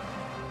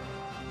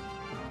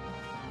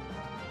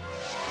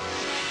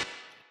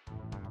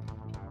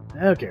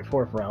 Okay,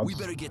 4th round. We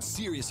better get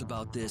serious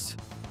about this.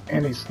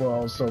 And he's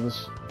slow, so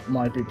this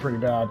might be pretty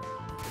bad.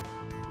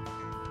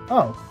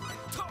 Oh,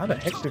 how the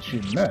heck did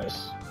she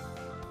miss?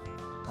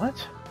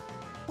 What?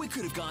 We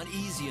could have gone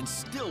easy and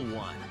still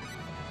won.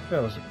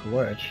 That was a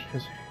glitch.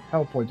 His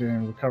health point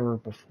didn't recover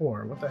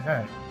before. What the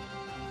heck?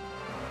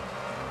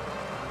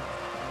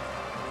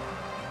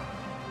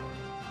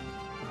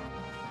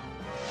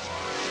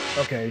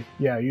 Okay,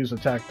 yeah, use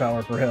attack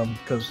power for him,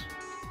 because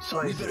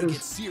We better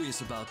get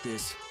serious about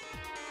this.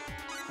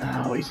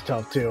 Oh, he's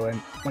tough too,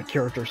 and my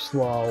character's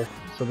slow,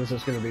 so this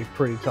is going to be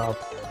pretty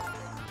tough.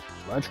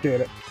 Let's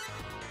get it.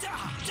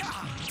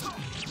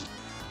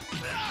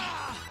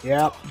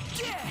 Yep.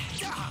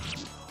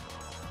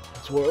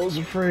 That's what I was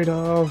afraid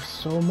of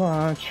so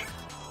much.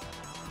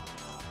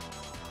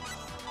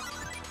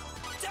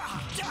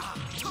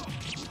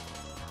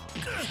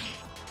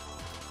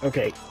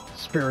 Okay,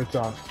 Spirit's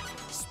off.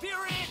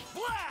 Spirit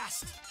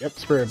blast. Yep,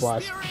 Spirit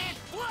Blast. Spirit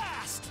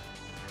blast.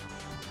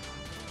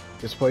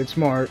 Just played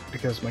smart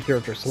because my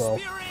character's slow.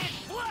 Spirit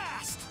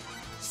blast.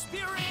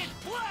 Spirit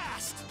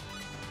blast.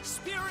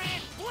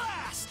 Spirit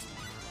blast.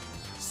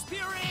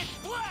 Spirit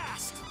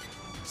blast.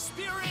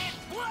 Spirit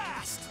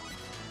blast.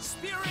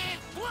 Spirit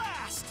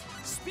blast.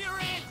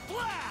 Spirit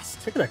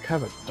blast. Taking a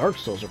kind of a Dark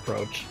Souls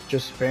approach.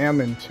 Just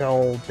spam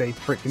until they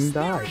freaking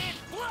die.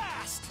 Spirit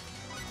blast.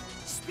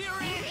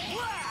 Spirit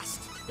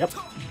blast. Yep.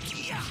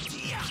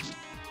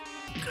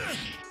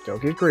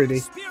 Don't get greedy.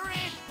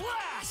 Spirit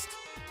blast.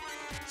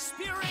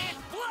 Spirit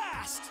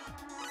blast.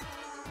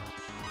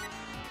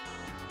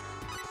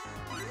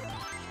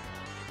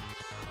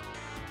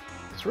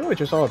 It's really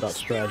just all about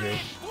strategy.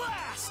 Spirit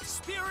blast.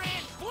 Spirit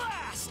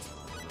blast.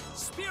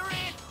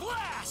 Spirit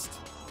blast.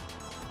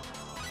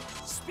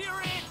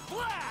 Spirit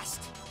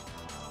blast.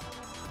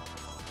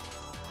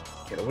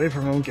 Get away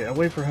from him, get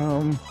away from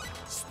him.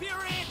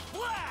 Spirit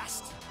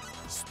blast.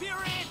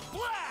 Spirit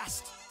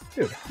blast.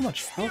 Dude, how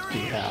much health do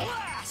you Spirit have?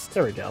 blast.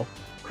 There we go.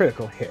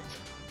 Critical hit.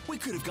 We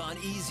could have gone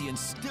easy and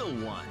still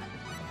won.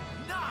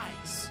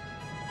 Nice.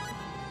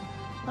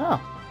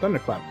 Ah,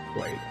 Thunderclap.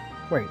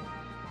 Wait.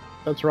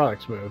 That's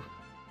Roddick's move.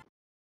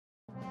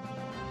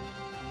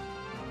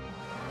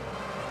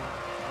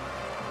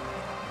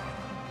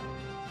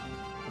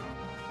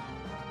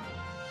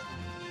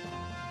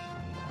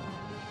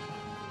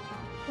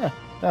 Yeah,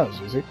 that was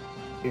easy.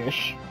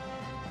 Ish.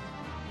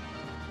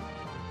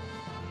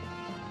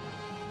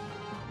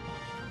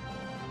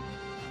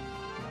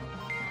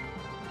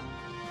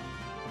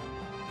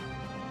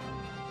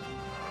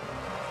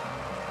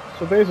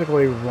 So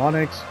basically,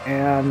 Ronix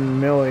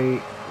and Millie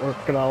are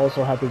gonna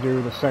also have to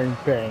do the same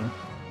thing.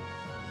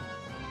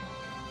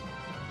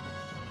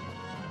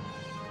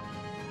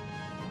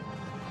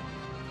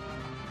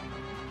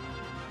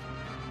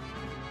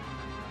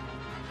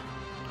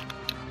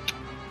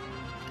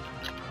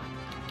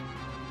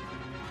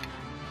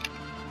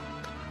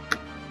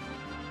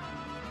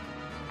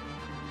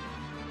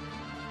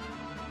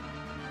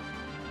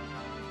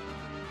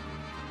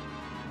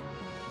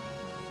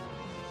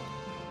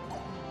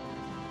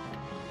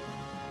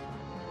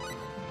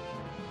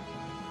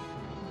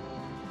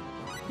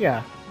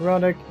 Yeah,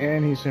 Roddick,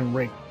 and he's in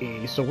rank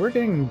E, so we're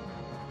getting...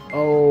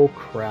 Oh,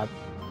 crap.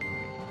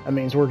 That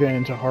means we're getting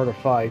into harder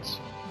fights.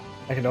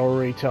 I can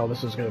already tell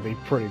this is going to be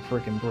pretty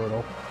freaking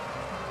brutal.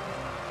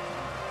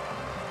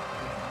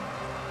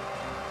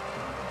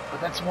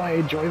 But that's why I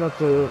enjoy about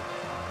the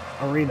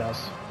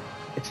arenas.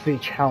 It's the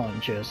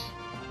challenges.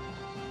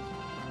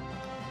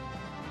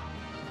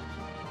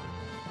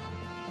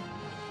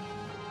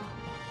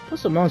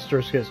 Plus the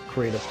monsters get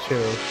creative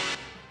too.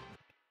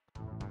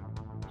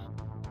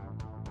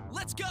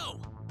 Let's go.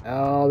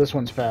 Oh, this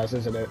one's fast,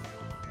 isn't it?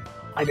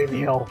 I didn't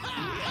heal.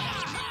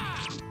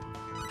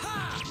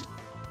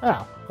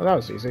 Ah, well that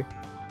was easy.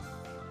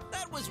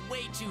 That was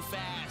way too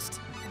fast.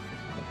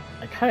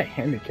 I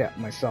handicapped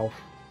myself.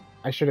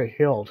 I should have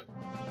healed.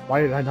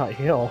 Why did I not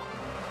heal?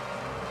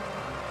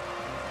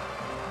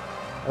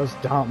 That was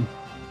dumb.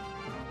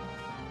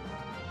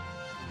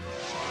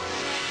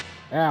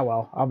 Ah,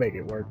 well, I'll make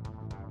it work.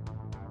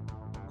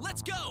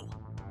 Let's go.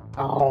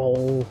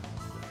 Oh.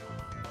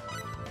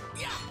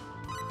 Yeah.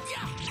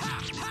 Yeah.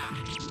 Ha, ha.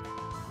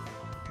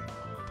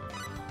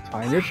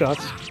 Time your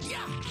shots.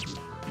 Yeah.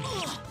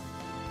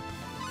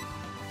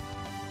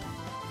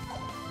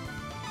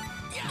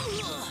 Yeah.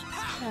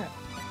 Ha,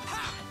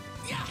 ha.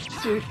 Yeah.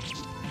 Dude.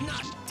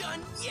 Not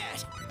done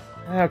yet.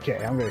 Okay,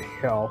 I'm gonna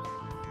heal.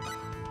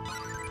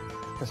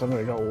 Guess I'm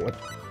gonna go with...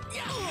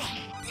 Yeah.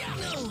 Yeah.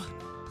 No.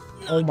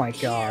 Oh my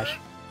gosh.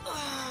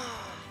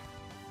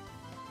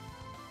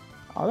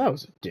 Oh, that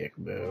was a dick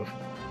move.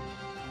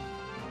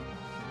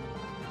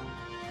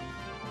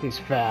 He's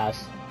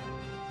fast.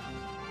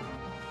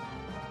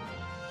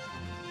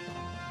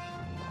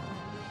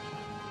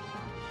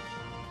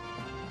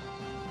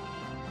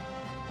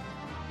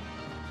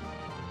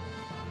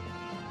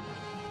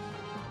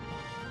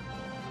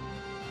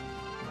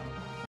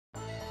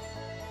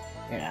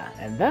 Yeah,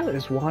 and that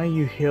is why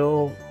you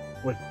heal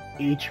with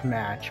each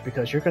match,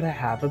 because you're gonna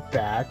have a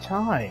bad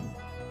time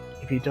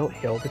if you don't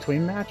heal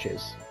between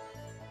matches.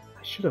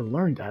 I should have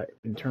learned that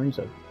in terms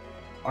of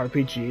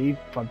RPG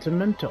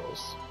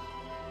fundamentals.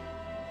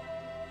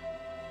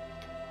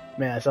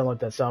 Man, I sound like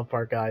that South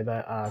Park guy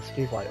that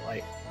Steve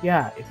like,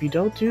 yeah, if you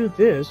don't do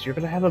this, you're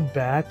gonna have a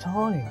bad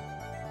time.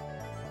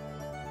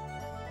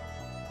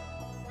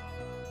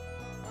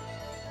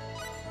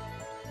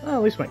 Well,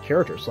 at least my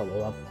character's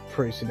leveled up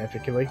pretty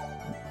significantly.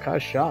 I'm kinda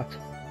shocked.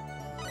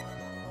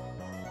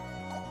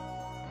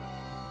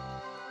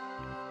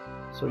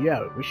 So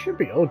yeah, we should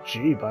be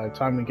OG by the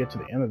time we get to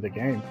the end of the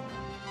game.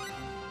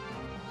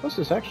 Plus,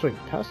 it's actually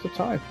past the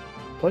time.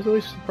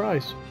 Pleasantly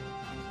surprised.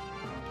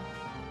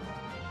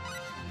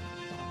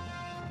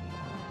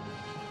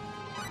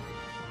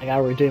 I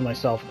gotta redeem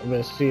myself. I'm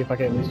gonna see if I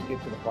can at least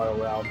get to the final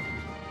round.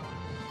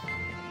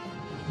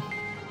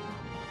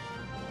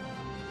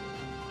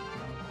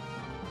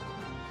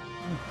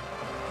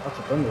 Lots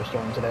of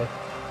thunderstorm today.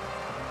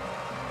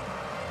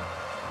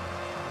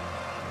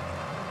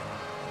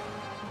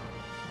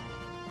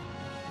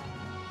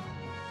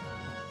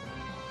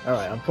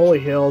 Alright, I'm fully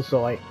healed,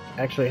 so I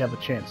actually have a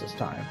chance this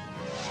time.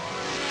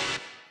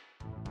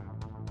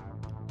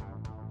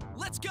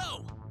 Let's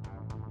go.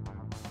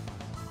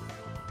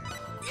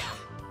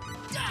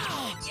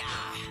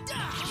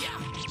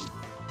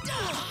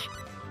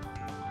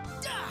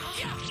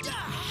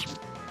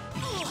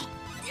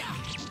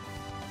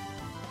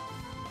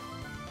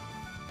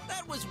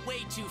 That was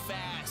way too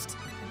fast.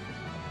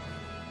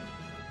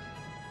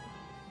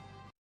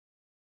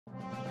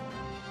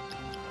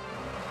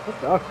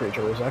 That dog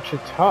creature was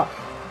actually tough.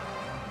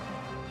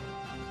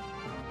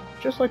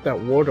 Just like that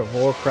World of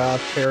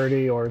Warcraft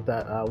parody or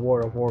that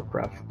World of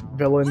Warcraft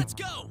villain. Let's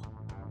go.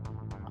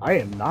 I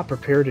am not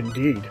prepared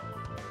indeed.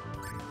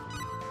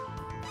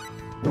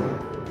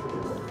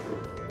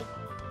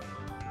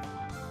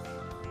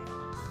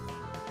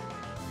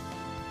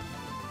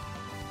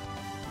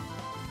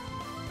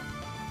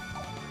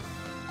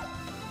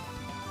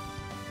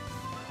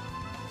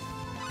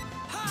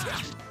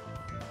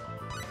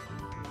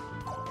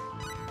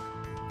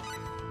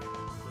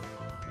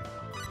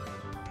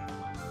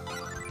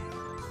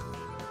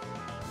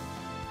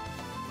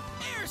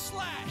 Air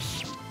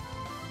slash!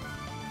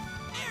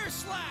 Air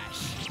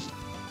slash!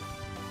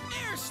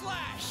 Air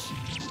slash!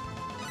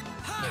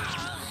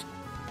 Ha!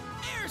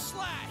 Air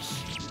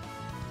slash!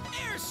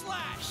 Air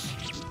slash!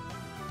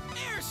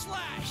 Air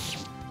slash!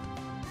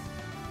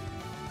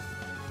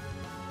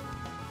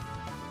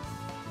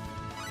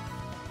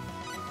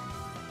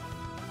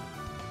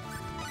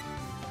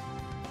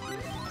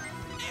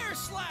 Air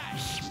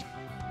slash!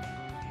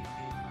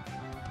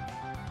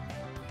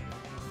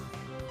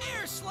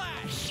 Air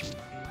slash!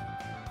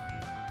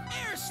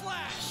 Air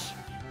slash!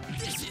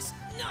 This is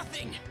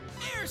nothing!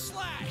 Air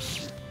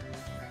slash!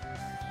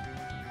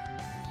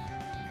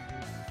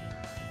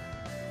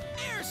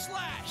 Air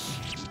slash!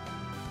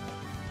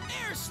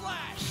 Air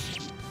slash!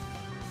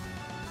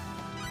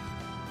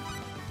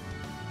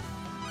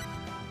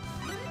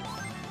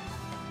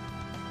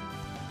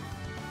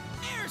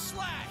 Air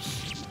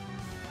slash!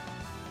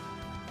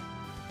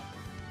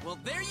 Well,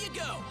 there you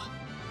go!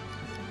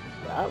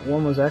 That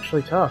one was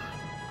actually tough.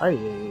 I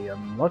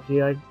am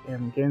lucky I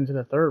am getting to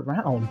the third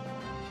round.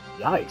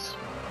 Yikes.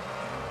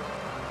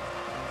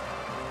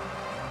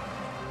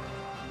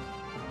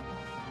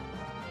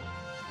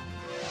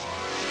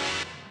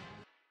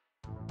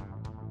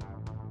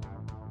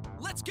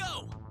 Let's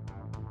go!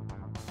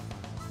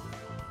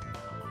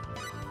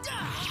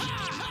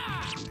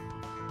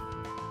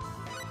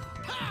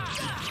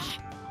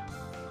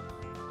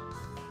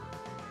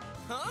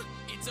 Huh?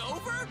 It's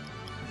over?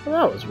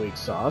 Well, that was weak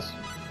sauce.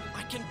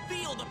 I can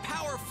feel the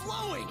power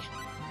flowing!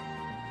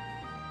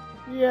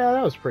 Yeah,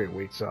 that was pretty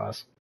weak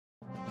sauce.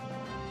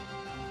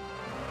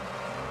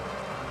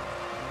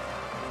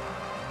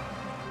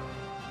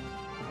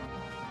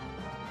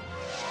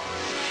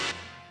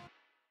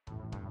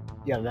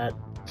 Yeah, that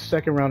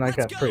second round I Let's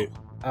got go. pretty...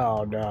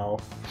 Oh no.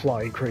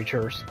 Flying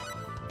creatures.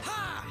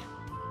 Ha!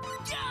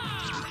 Yeah!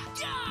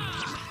 Yeah!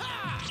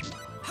 Ha!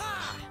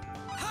 Ha!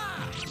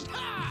 Ha!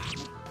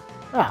 Ha!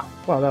 Ah,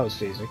 well, that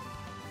was easy.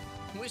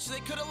 Wish they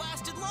could have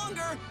lasted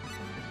longer.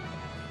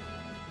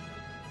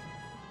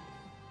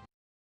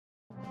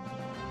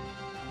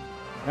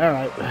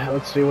 Alright,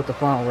 let's see what the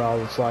final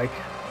round looks like.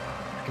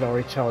 I can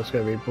already tell it's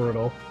gonna be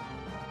brutal.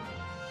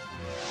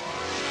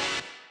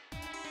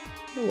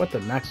 I don't know what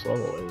the max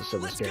level is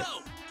in this Let's game. go.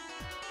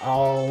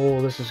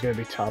 Oh, this is gonna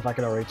be tough, I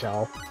can already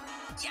tell.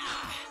 Yeah!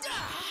 Da!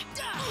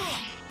 Da!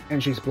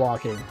 And she's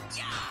blocking.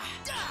 Yeah!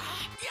 Da!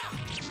 Yeah!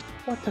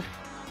 What the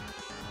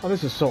f... Oh,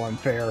 this is so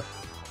unfair.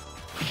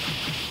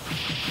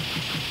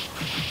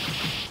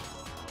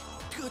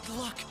 Good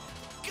luck,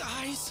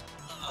 guys.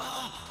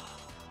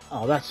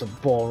 Oh, that's a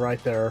bull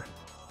right there.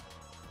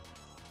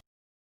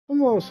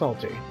 I'm a little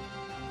salty.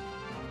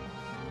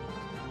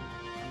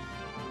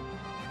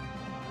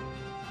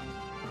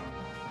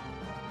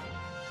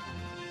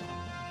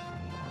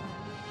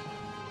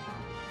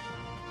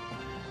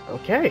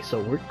 Okay,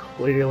 so we're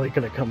clearly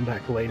gonna come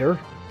back later.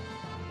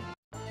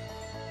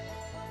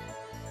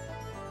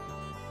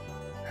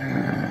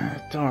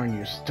 Darn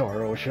you,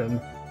 Star Ocean.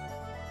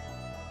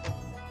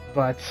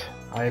 But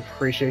I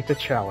appreciate the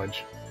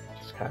challenge.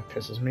 Just kind of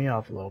pisses me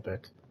off a little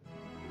bit.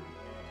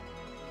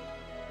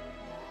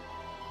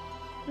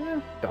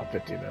 About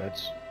 50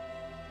 minutes.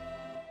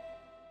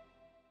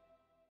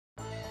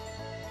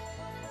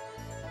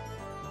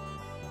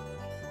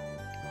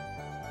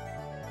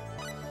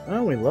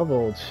 Well, we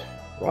leveled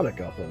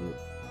Roddick up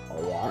a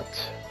lot,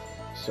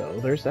 so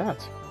there's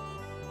that.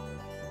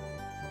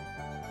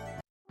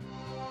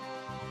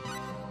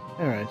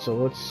 Alright, so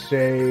let's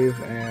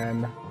save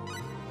and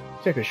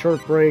take a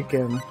short break,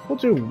 and we'll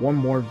do one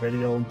more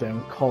video,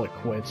 then call it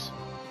quits.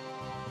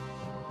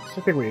 So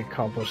I think we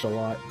accomplished a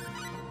lot.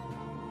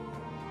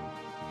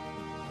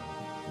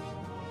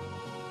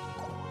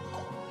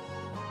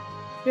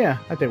 Yeah,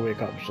 I think we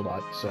accomplished a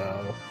lot,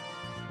 so...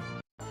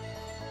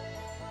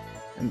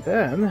 And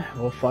then,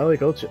 we'll finally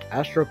go to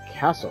Astro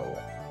Castle.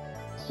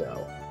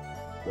 So,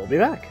 we'll be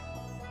back.